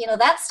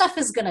 that stuff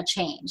is going to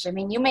change. I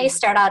mean, you may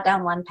start out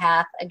down one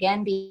path,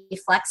 again, be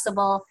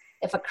flexible.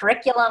 If a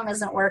curriculum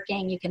isn't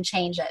working, you can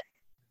change it.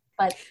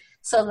 But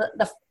so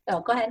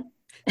go ahead.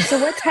 So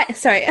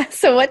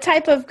what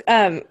type of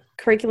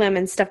curriculum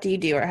and stuff do you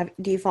do? Or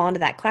do you fall into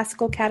that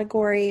classical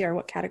category, or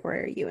what category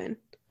are you in?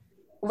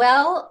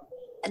 Well,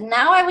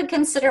 now I would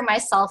consider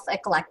myself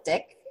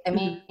eclectic. I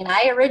mean,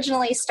 I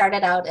originally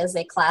started out as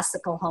a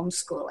classical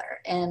homeschooler,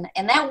 and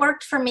that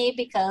worked for me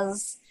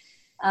because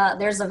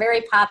there's a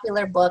very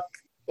popular book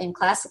in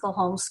classical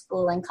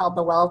homeschooling called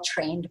The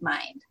Well-Trained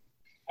Mind.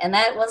 And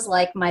that was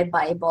like my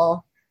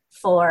Bible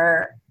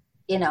for,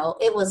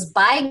 it was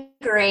by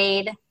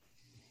grade.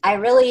 I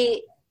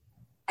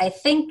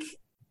think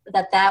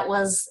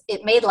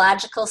it made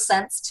logical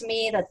sense to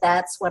me that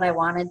that's what I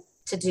wanted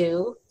to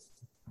do.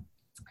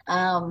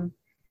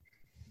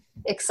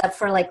 Except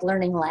for like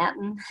learning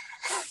Latin.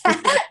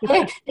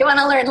 they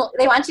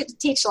want you to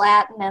teach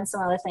Latin and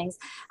some other things.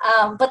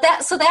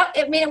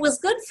 It was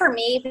good for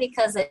me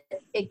because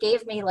it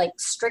gave me like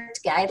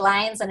strict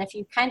guidelines. And if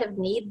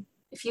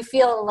you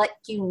feel like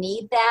you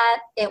need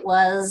that, it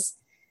was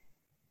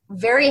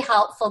very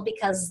helpful,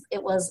 because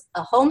it was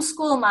a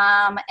homeschool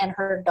mom and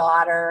her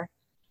daughter.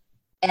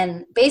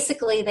 And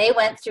basically they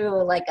went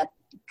through like a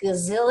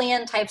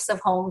gazillion types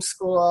of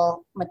homeschool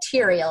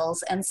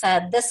materials and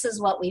said, this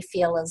is what we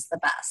feel is the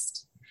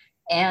best.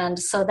 And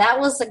so that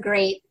was a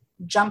great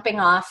jumping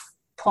off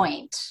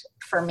point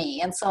for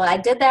me. And so I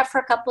did that for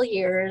a couple of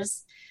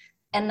years.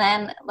 And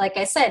then, like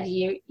I said,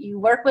 you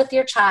work with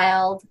your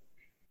child,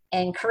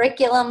 and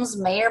curriculums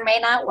may or may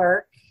not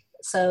work.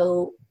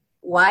 So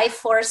why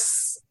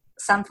force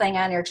something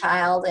on your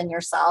child and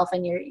yourself,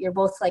 and you're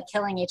both like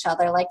killing each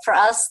other? Like for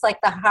us, like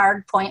the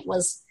hard point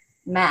was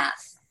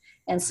math.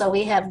 And so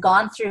we have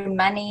gone through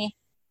many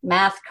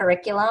math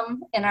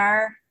curriculum in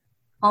our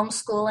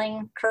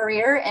homeschooling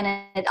career,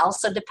 and it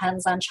also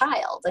depends on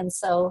child. And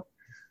so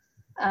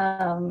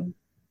now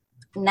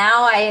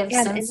I have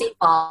since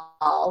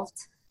evolved,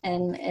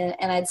 and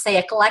I'd say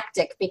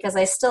eclectic, because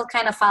I still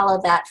kind of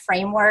follow that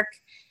framework,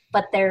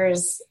 but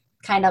there's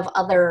kind of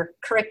other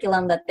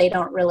curriculum that they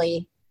don't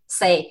really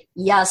say,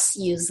 yes,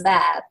 use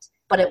that,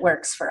 but it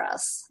works for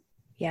us.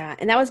 Yeah.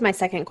 And that was my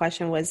second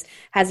question was,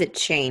 has it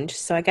changed?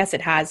 So I guess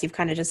it has. You've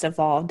kind of just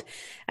evolved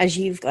as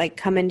you've like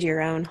come into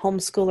your own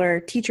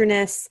homeschooler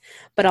teacherness,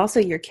 but also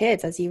your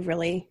kids as you've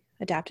really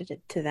adapted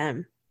it to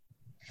them.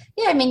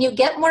 Yeah. I mean, you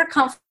get more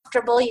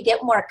comfortable, you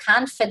get more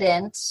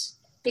confident,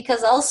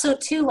 because also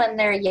too, when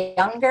they're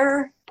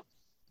younger,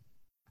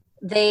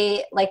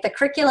 they like the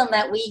curriculum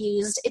that we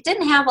used, it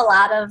didn't have a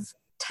lot of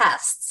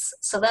tests.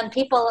 So then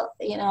people,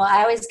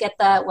 I always get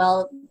that,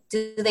 well,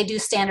 do they do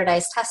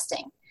standardized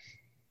testing?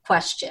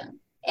 Question.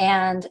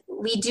 And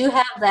we do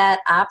have that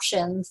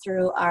option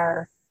through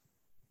our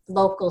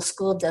local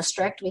school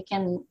district. We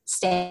can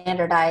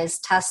standardize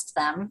test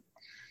them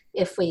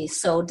if we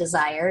so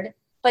desired.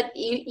 But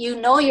you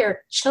know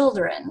your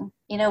children,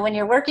 when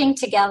you're working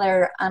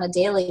together on a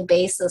daily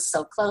basis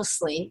so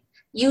closely,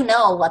 you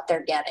know what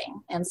they're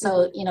getting. And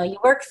so, you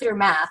work through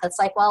math. It's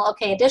like, well,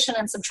 okay, addition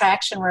and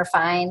subtraction were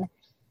fine.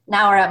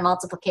 Now we're at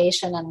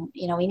multiplication, and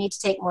we need to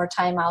take more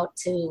time out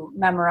to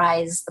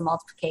memorize the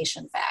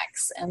multiplication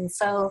facts. And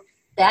so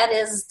that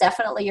is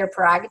definitely your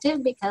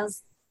prerogative,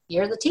 because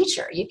you're the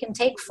teacher. You can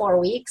take 4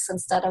 weeks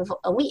instead of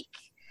a week,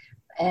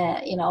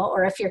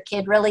 or if your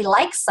kid really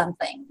likes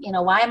something,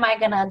 why am I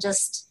going to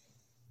just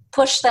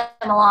push them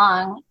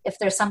along if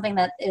there's something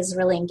that is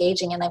really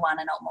engaging and they want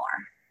to know more?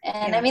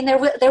 And I mean,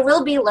 there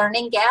will be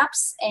learning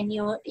gaps, and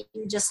you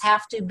just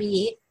have to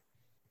be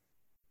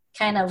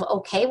kind of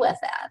okay with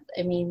that.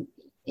 I mean,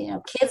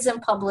 kids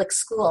in public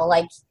school,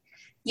 like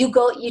you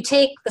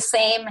take the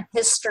same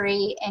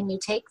history and you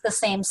take the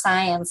same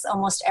science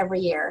almost every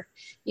year.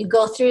 You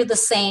go through the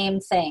same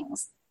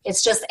things.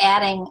 It's just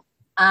adding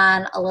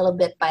on a little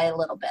bit by a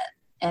little bit.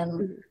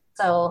 And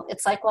so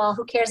it's like, well,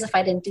 who cares if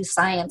I didn't do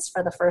science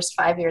for the first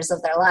 5 years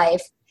of their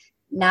life?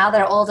 Now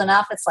they're old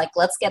enough. It's like,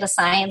 let's get a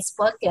science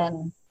book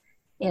and,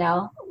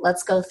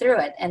 let's go through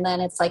it. And then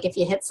it's like, if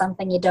you hit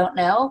something you don't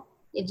know,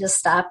 you just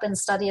stop and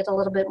study it a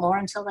little bit more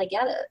until they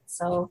get it.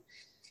 So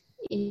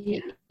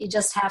you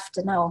just have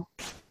to know.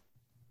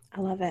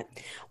 I love it.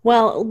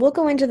 Well, we'll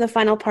go into the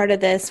final part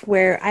of this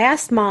where I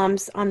asked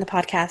moms on the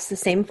podcast the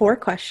same 4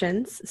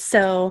 questions.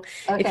 So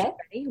if you're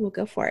ready, we'll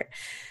go for it.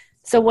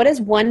 So what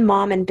is one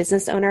mom and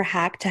business owner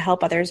hack to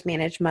help others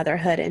manage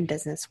motherhood and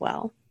business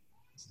well?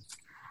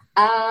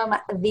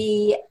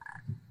 The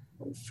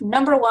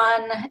number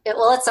one,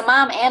 it's a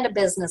mom and a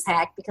business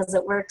hack because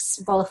it works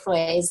both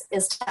ways,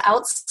 is to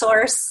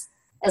outsource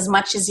as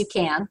much as you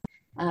can.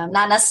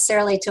 Not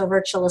necessarily to a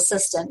virtual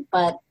assistant,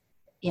 but,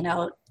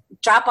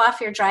 drop off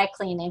your dry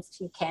clean if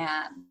you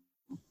can.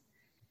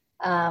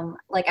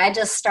 Like I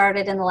just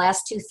started in the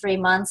last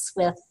 2-3 months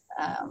with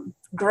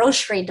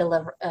grocery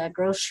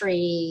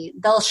delivery.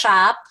 They'll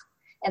shop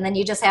and then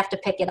you just have to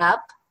pick it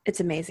up. It's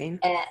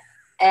amazing.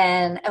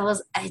 And it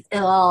was, I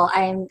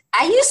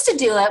used to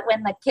do it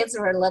when the kids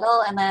were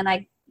little, and then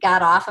I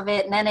got off of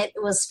it, and then it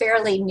was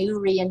fairly new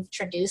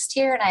reintroduced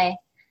here, and I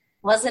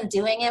wasn't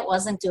doing it.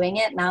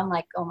 Now I'm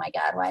like, oh my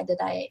God, why did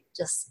I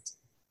just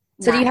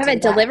So do you have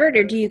it delivered,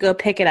 or do you go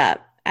pick it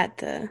up at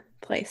the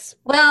place?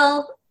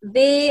 Well,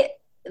 they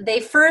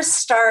first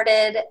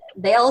started,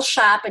 they'll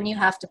shop and you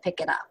have to pick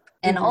it up.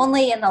 And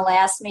only in the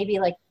last maybe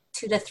like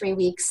 2 to 3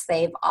 weeks,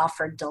 they've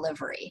offered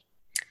delivery.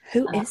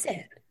 Who is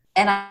it?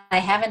 And I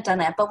haven't done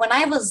that. But when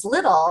I was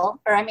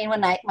little, when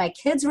my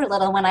kids were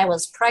little, when I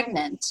was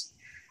pregnant,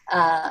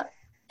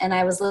 and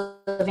I was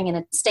living in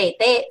a state,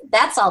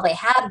 that's all they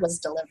had was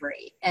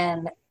delivery.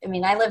 And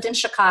I lived in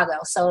Chicago,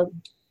 so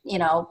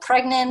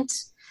pregnant,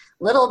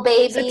 little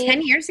baby. So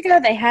 10 years ago,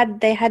 they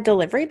had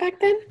delivery back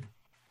then?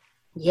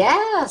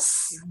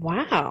 Yes.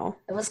 Wow.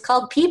 It was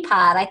called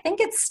Peapod. I think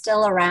it's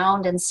still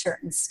around in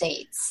certain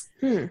states.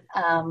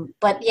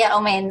 But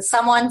yeah,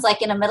 someone's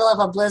like in the middle of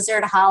a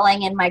blizzard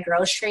hauling in my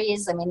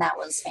groceries. That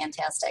was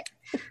fantastic.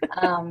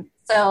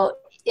 So,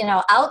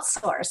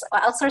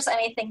 outsource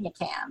anything you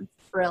can,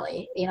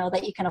 really,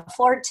 that you can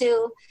afford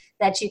to,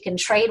 that you can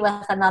trade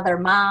with another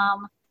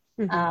mom,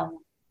 that,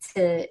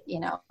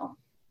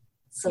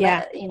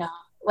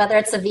 whether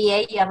it's a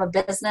VA, you have a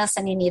business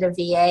and you need a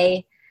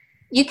VA.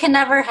 You can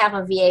never have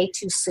a VA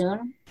too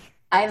soon,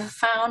 I've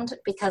found,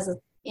 because,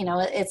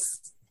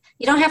 it's,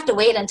 you don't have to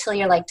wait until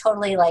you're like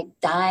totally like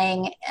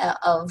dying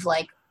of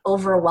like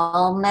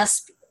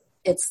overwhelmness.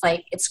 It's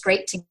like, it's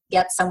great to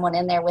get someone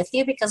in there with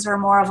you because we're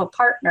more of a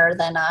partner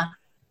than a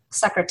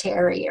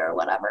secretary or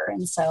whatever.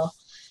 And so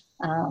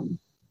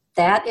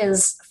that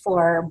is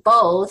for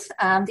both.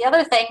 The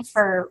other thing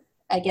for,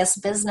 I guess,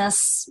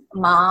 business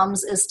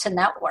moms is to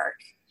network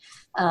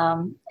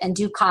and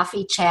do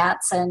coffee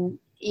chats. And,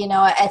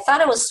 I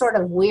thought it was sort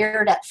of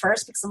weird at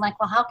first because I'm like,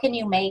 well, how can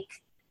you make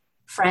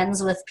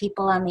friends with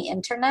people on the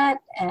internet?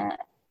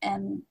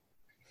 And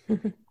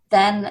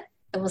then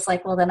it was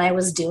like, well, then I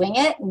was doing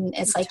it. And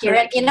it's like,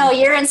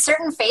 totally. you're in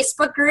certain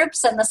Facebook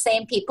groups and the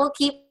same people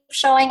keep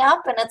showing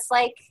up. And it's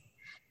like,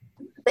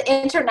 the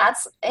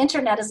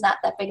internet is not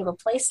that big of a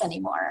place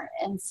anymore.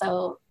 And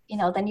so,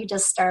 then you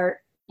just start,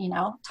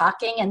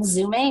 talking and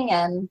Zooming.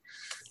 And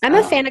I'm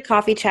a fan of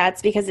coffee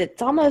chats because it's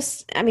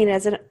almost,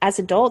 as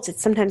adults,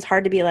 it's sometimes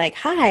hard to be like,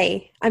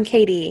 hi, I'm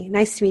Katie.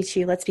 Nice to meet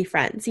you. Let's be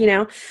friends,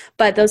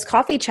 but those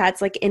coffee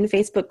chats, like in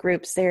Facebook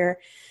groups, they're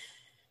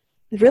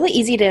really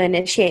easy to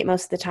initiate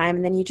most of the time.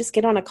 And then you just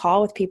get on a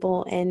call with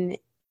people and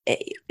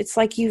it's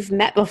like you've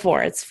met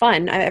before. It's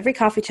fun. Every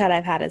coffee chat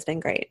I've had has been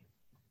great.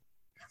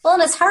 Well,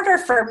 and it's harder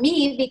for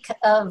me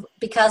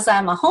because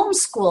I'm a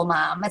homeschool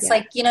mom. It's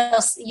like,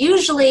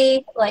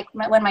 usually like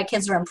when my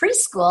kids were in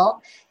preschool,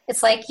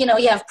 it's like, you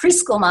have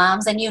preschool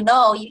moms and you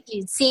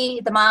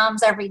see the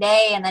moms every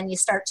day and then you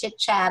start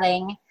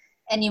chit-chatting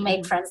and you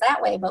make friends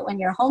that way. But when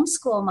you're a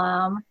homeschool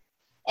mom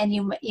and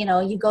you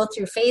go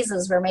through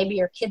phases where maybe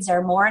your kids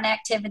are more in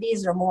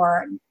activities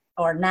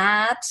or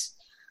not,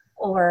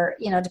 or,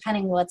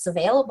 depending what's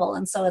available.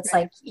 And so it's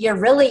like,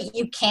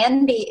 it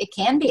can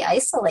be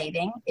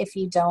isolating if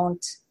you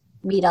don't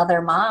meet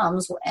other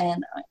moms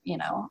and,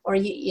 or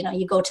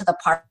you go to the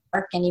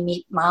park and you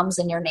meet moms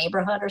in your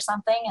neighborhood or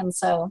something. And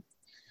so,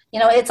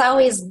 it's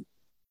always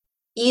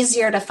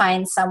easier to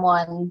find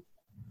someone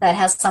that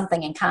has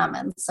something in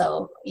common.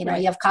 So, you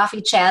have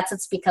coffee chats,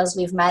 it's because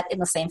we've met in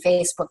the same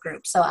Facebook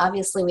group. So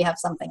obviously we have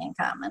something in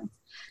common.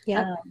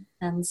 Yeah.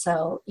 And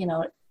so,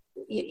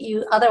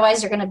 you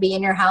otherwise you're going to be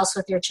in your house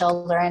with your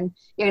children.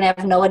 You're going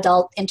to have no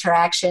adult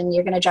interaction.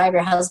 You're going to drive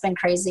your husband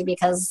crazy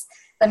because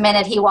the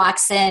minute he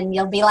walks in,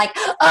 you'll be like,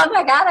 oh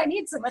my God, I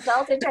need some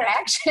adult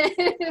interaction.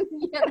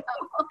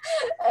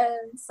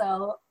 And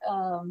so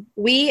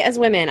we as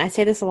women, I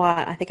say this a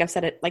lot. I think I've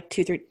said it like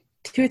two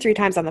or three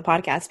times on the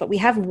podcast, but we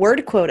have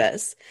word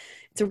quotas.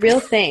 It's a real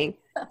thing.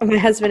 My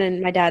husband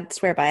and my dad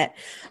swear by it,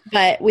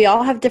 but we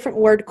all have different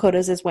word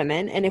quotas as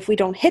women. And if we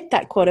don't hit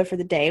that quota for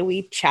the day,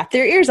 we chat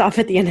their ears off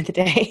at the end of the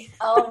day.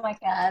 Oh my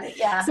God.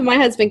 Yeah. So my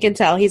husband can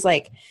tell. He's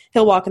like,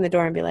 he'll walk in the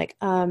door and be like,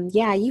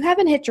 yeah, you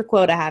haven't hit your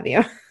quota, have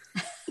you?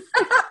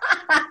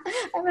 I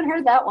haven't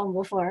heard that one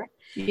before.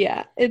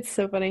 Yeah, it's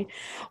so funny.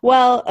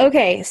 Well,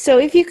 okay. So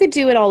if you could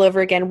do it all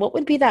over again, what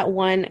would be that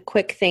one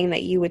quick thing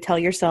that you would tell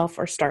yourself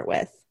or start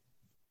with?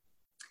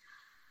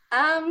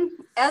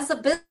 As a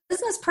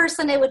business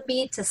person, it would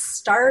be to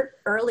start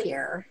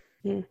earlier.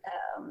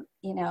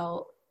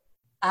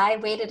 I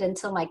waited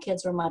until my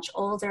kids were much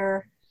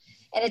older,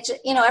 and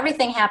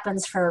everything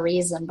happens for a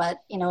reason. But,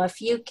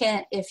 if you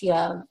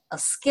have a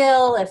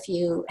skill, if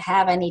you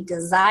have any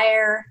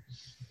desire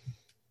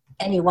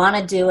and you want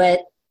to do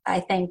it, I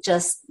think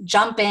just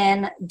jump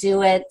in,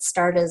 do it,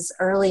 start as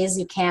early as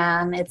you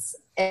can.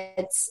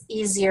 It's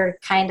easier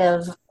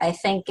I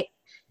think,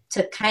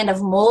 to kind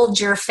of mold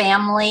your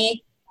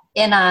family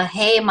in a,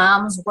 hey,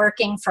 mom's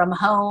working from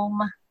home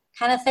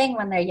kind of thing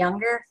when they're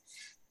younger.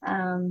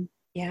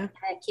 Yeah.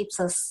 It keeps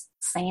us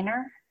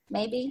saner,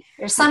 maybe.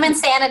 There's some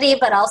insanity,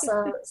 but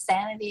also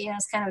sanity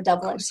is kind of a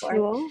double-edged sword.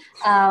 Cool.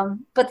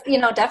 But,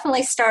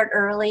 definitely start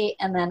early,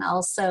 and then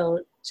also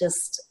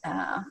just,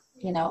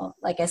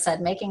 like I said,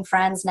 making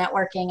friends,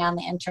 networking on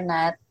the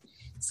internet,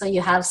 so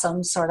you have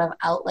some sort of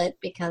outlet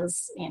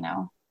because,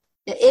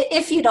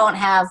 if you don't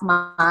have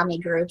mommy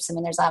groups,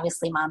 there's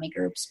obviously mommy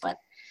groups, but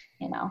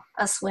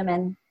us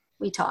women,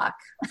 we talk.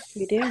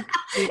 We do.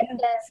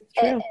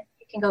 And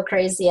you can go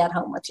crazy at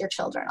home with your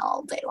children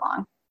all day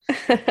long.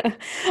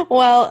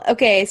 Well,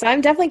 okay. So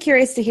I'm definitely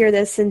curious to hear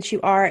this since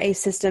you are a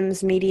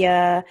systems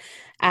media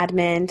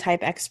admin type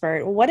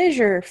expert. What is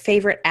your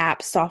favorite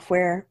app,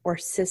 software, or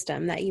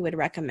system that you would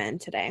recommend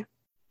today?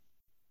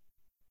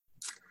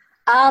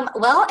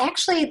 Well,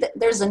 actually,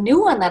 there's a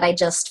new one that I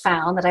just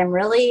found that I'm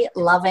really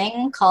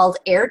loving called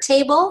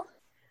Airtable.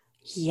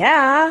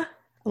 Yeah.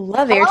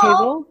 Love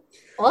Airtable.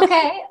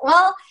 Okay.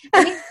 Well,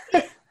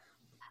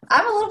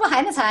 I'm a little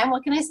behind the time.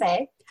 What can I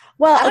say?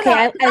 Well,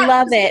 I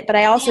love it, but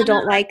I also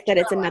don't like that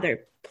it's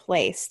another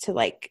place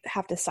to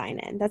have to sign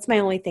in. That's my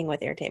only thing with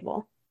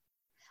Airtable.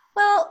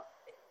 Well,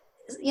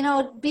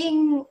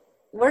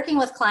 working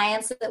with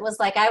clients, it was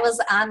like I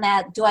was on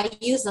that, do I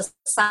use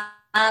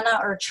Asana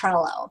or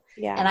Trello?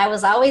 Yeah. And I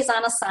was always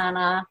on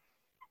Asana.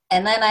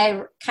 And then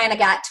I kind of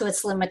got to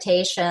its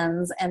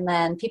limitations, and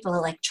then people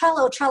are like,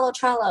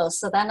 Trello.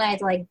 So then I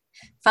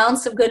found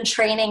some good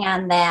training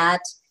on that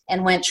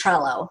and went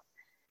Trello.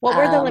 What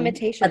were the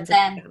limitations?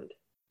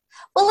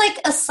 Well,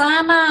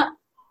 Asana,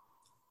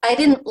 I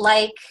didn't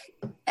like,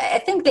 I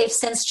think they've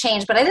since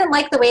changed, but I didn't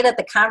like the way that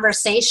the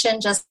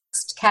conversation just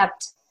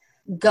kept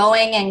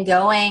going and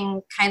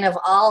going kind of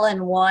all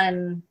in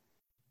one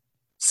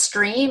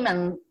stream.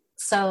 And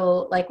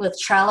so with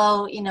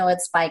Trello,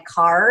 it's by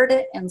card.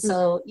 And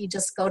so you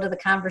just go to the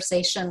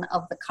conversation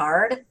of the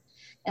card.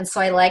 And so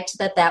I liked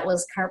that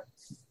was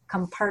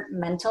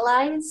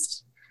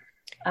compartmentalized.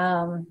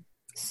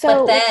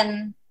 But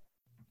then,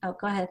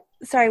 go ahead.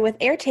 Sorry, with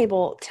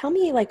Airtable, tell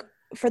me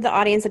for the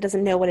audience that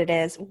doesn't know what it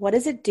is, what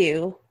does it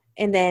do?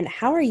 And then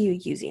how are you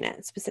using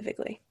it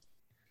specifically?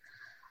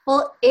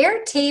 Well,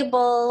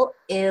 Airtable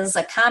is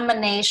a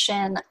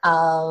combination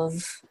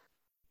of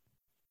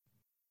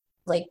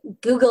like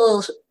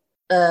Google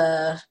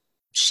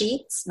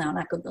Sheets. No,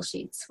 not Google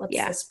Sheets. What's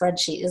the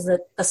spreadsheet? Is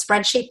it the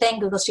spreadsheet thing?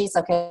 Google Sheets?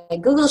 Okay.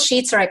 Google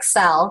Sheets or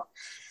Excel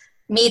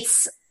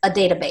meets a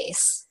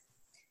database.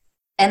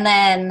 And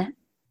then,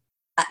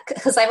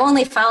 because I've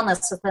only found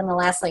this within the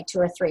last like 2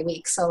 or 3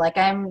 weeks. So like,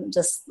 I'm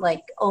just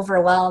like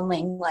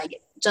overwhelming,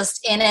 like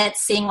just in it,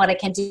 seeing what it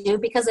can do,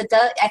 because it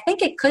does, I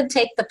think it could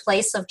take the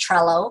place of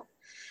Trello.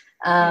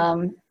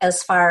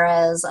 As far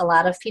as a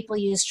lot of people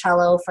use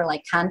Trello for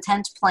like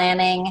content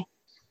planning,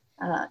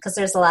 because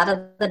there's a lot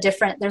of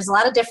different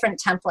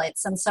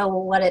templates. And so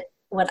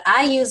what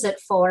I use it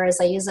for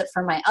is I use it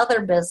for my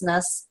other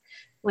business,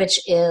 which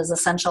is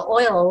essential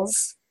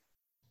oils.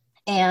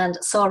 And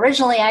so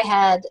originally I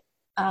had,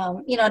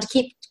 to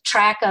keep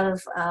track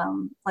of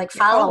like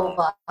follow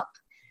up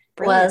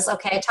was,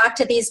 okay, talk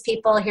to these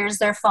people, here's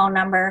their phone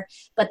number.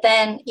 But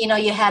then,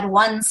 you had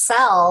one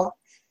cell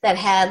that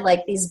had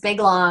like these big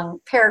long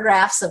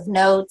paragraphs of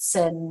notes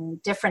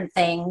and different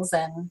things,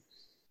 and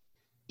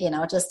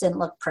it just didn't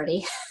look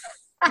pretty.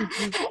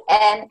 Mm-hmm.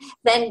 And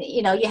then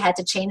you had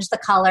to change the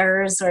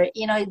colors, or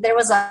it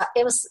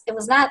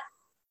was not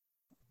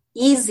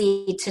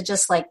easy to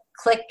just like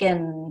click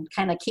and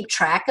kind of keep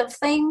track of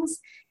things.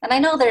 And I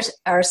know there's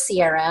our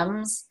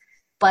CRMs,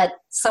 but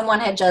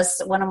one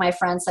of my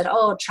friends said,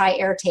 oh, try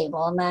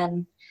Airtable. And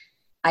then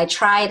I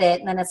tried it,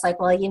 and then it's like,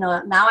 well,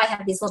 now I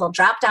have these little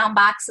drop-down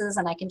boxes,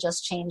 and I can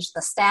just change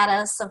the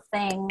status of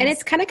things. And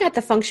it's kind of got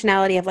the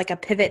functionality of like a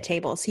pivot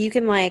table, so you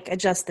can like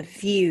adjust the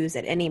views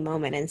at any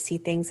moment and see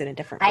things in a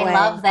different way. I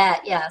love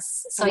that,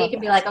 yes. So you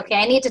can be like, okay,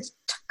 I need to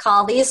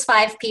call these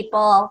 5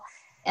 people,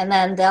 and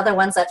then the other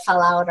ones that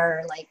fell out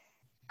are like,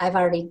 I've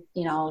already,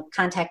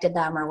 contacted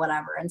them or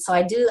whatever. And so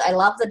I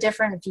love the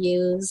different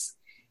views.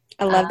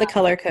 I love the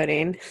color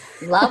coding.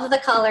 Love the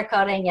color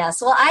coding,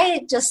 yes. Well,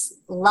 I just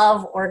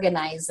love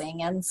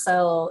organizing. And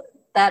so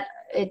that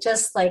it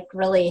just like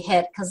really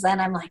hit, because then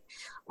I'm like,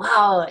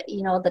 wow,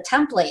 the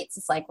templates.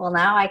 It's like, well,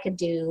 now I could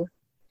do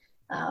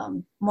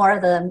more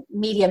of the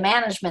media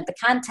management, the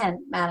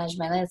content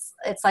management.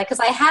 It's like, because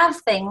I have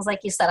things,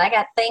 like you said, I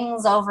got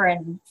things over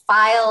in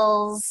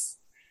files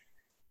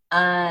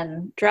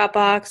on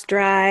Dropbox,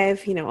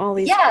 Drive, all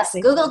these. Yes,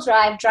 Google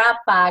Drive,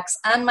 Dropbox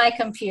on my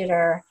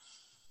computer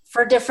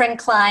for different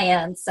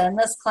clients, and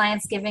this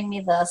client's giving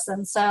me this.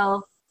 And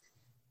so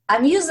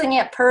I'm using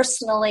it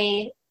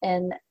personally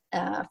and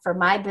for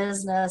my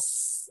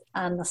business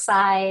on the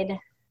side,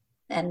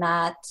 and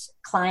not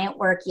client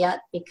work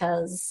yet,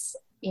 because,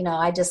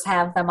 I just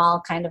have them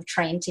all kind of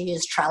trained to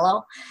use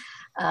Trello.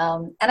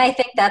 And I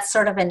think that's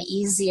sort of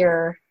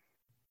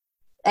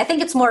I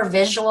think it's more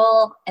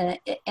visual, and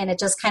it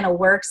just kind of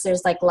works.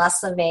 There's like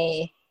less of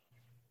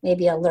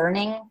maybe a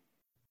learning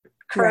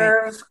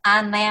curve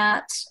on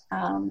that.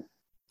 To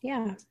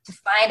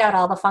find out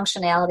all the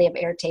functionality of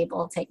Airtable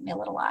will take me a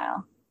little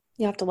while.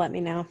 You have to let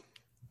me know.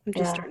 I'm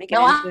just starting to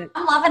get into it.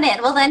 I'm loving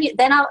it. Well,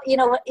 then I'll,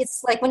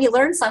 it's like when you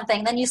learn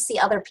something, then you see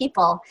other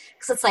people,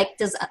 because it's like,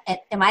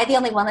 am I the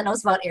only one that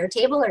knows about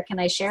Airtable, or can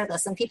I share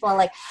this? And people are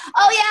like,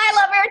 oh yeah, I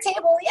love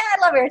Airtable. Yeah, I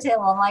love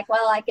Airtable. I'm like,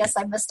 well, I guess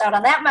I missed out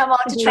on that memo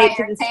to try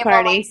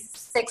Airtable like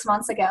 6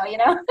 months ago,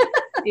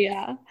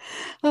 Yeah.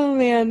 Oh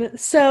man.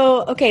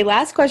 So, okay.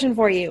 Last question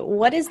for you.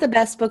 What is the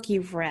best book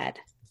you've read?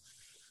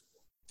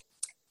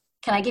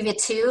 Can I give you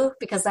 2?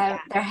 Because they're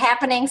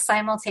happening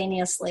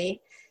simultaneously.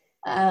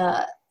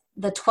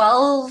 The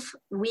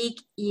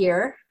 12-week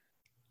year.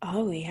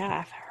 Oh yeah,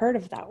 I've heard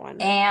of that one.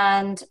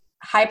 And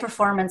High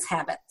Performance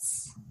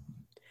Habits.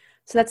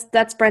 So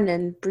that's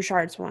Brendon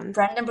Burchard's one.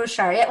 Brendon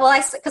Burchard. Yeah,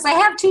 well, because I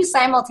have 2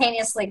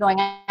 simultaneously going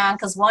on,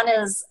 because one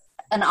is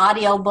an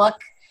audio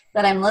book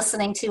that I'm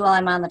listening to while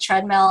I'm on the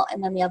treadmill,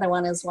 and then the other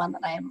one is one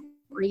that I'm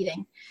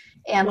reading.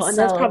 And those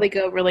probably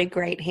go really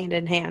great hand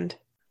in hand.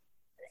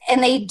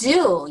 And they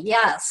do,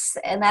 yes.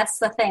 And that's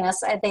the thing.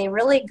 They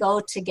really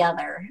go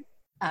together.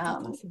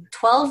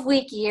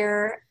 12-week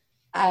year,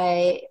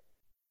 I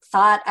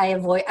thought I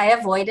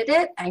avoided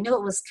it. I knew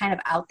it was kind of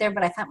out there,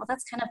 but I thought, well,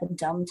 that's kind of a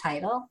dumb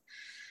title.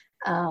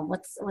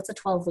 What's a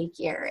 12-week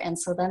year? And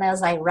so then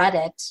as I read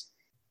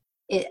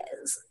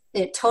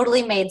it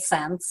totally made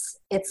sense.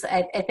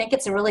 I think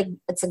it's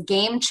a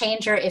game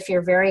changer if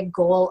you're very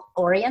goal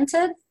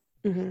oriented.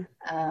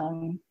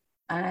 Mm-hmm.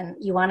 And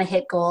you want to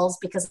hit goals,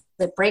 because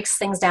it breaks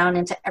things down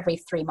into every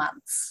 3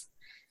 months.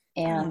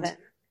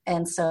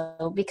 And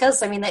so,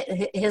 because,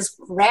 his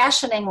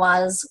rationing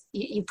was,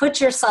 you put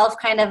yourself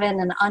kind of in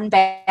an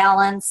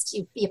unbalanced,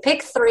 you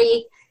pick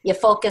 3, you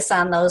focus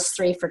on those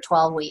 3 for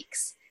 12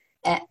 weeks.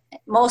 And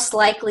most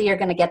likely you're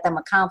going to get them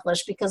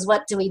accomplished, because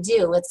what do we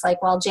do? It's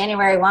like, well,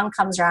 January 1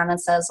 comes around and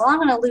says, well, I'm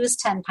going to lose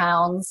 10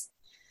 pounds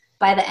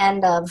by the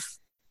end of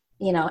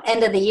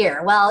the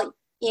year. Well,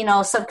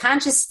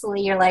 subconsciously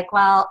you're like,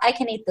 well, I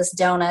can eat this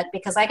donut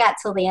because I got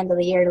till the end of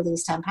the year to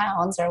lose 10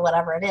 pounds or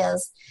whatever it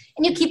is.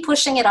 And you keep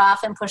pushing it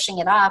off, and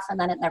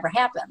then it never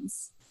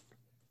happens.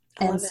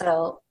 And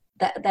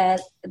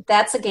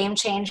that's a game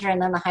changer.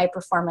 And then the high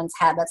performance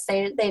habits,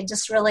 they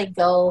just really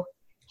go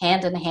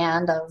hand in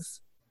hand of,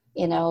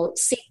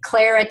 seek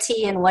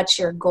clarity in what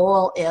your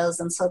goal is.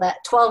 And so that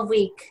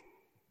 12-week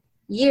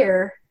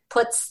year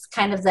puts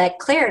kind of that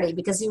clarity,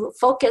 because you're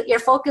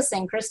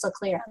focusing crystal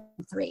clear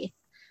on three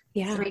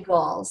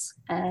goals,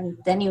 and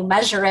then you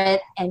measure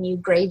it and you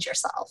grade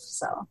yourself.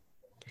 So,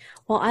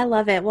 well, I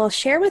love it. Well,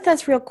 share with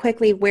us real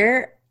quickly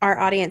where our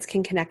audience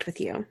can connect with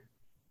you.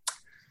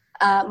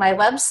 My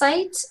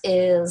website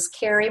is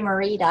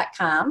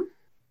carriemarie.com.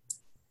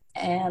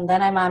 And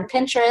then I'm on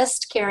Pinterest,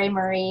 Carrie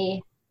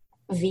Marie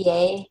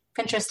VA,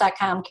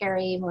 Pinterest.com,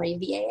 Carrie Marie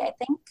VA, I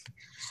think.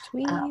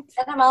 Sweet. And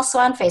I'm also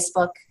on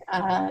Facebook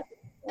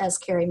as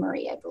Carrie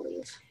Marie, I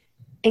believe.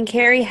 And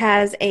Carrie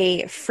has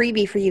a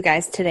freebie for you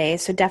guys today,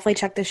 so definitely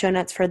check the show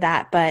notes for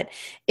that. But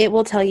it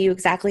will tell you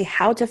exactly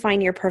how to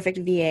find your perfect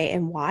VA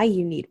and why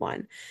you need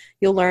one.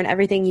 You'll learn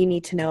everything you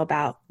need to know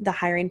about the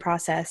hiring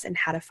process and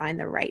how to find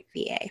the right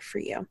VA for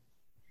you.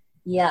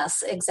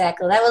 Yes,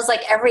 exactly. That was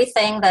like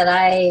everything that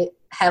I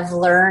have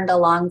learned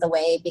along the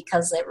way,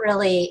 because it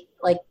really,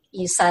 like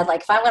you said,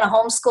 like if I'm going to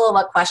homeschool,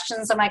 what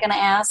questions am I going to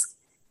ask?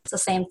 It's the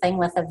same thing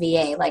with a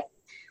VA. Like,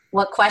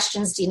 what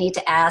questions do you need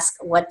to ask?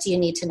 What do you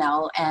need to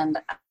know? And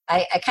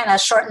I kind of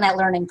shorten that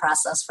learning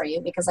process for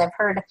you, because I've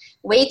heard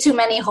way too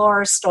many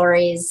horror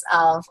stories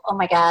of, oh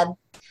my God,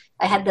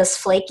 I had this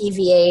flaky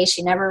VA.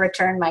 She never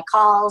returned my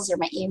calls or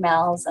my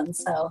emails. And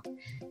so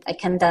I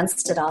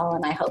condensed it all,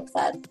 and I hope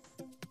that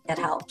it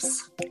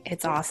helps.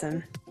 It's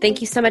awesome.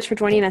 Thank you so much for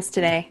joining us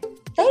today.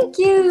 Thank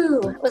you.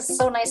 It was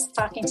so nice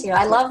talking to you.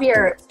 I love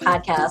your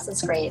podcast.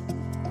 It's great.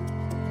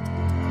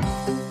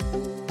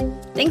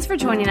 Thanks for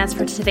joining us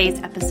for today's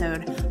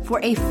episode.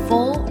 For a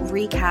full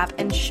recap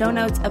and show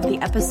notes of the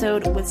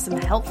episode with some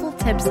helpful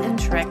tips and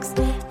tricks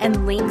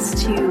and links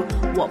to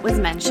what was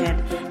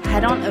mentioned,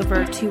 head on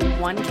over to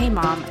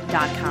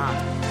 1kmom.com.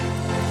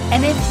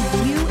 And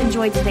if you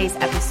enjoyed today's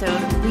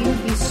episode, we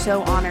would be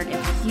so honored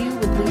if you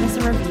would leave us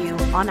a review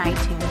on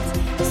iTunes,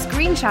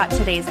 screenshot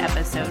today's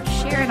episode,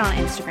 share it on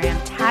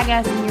Instagram, tag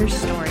us in your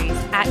stories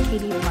at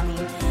Katie Fleming,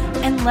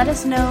 and let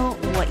us know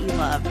what you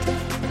loved.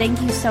 Thank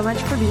you so much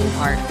for being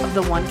part of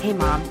the 1K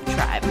Mom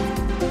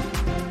Tribe.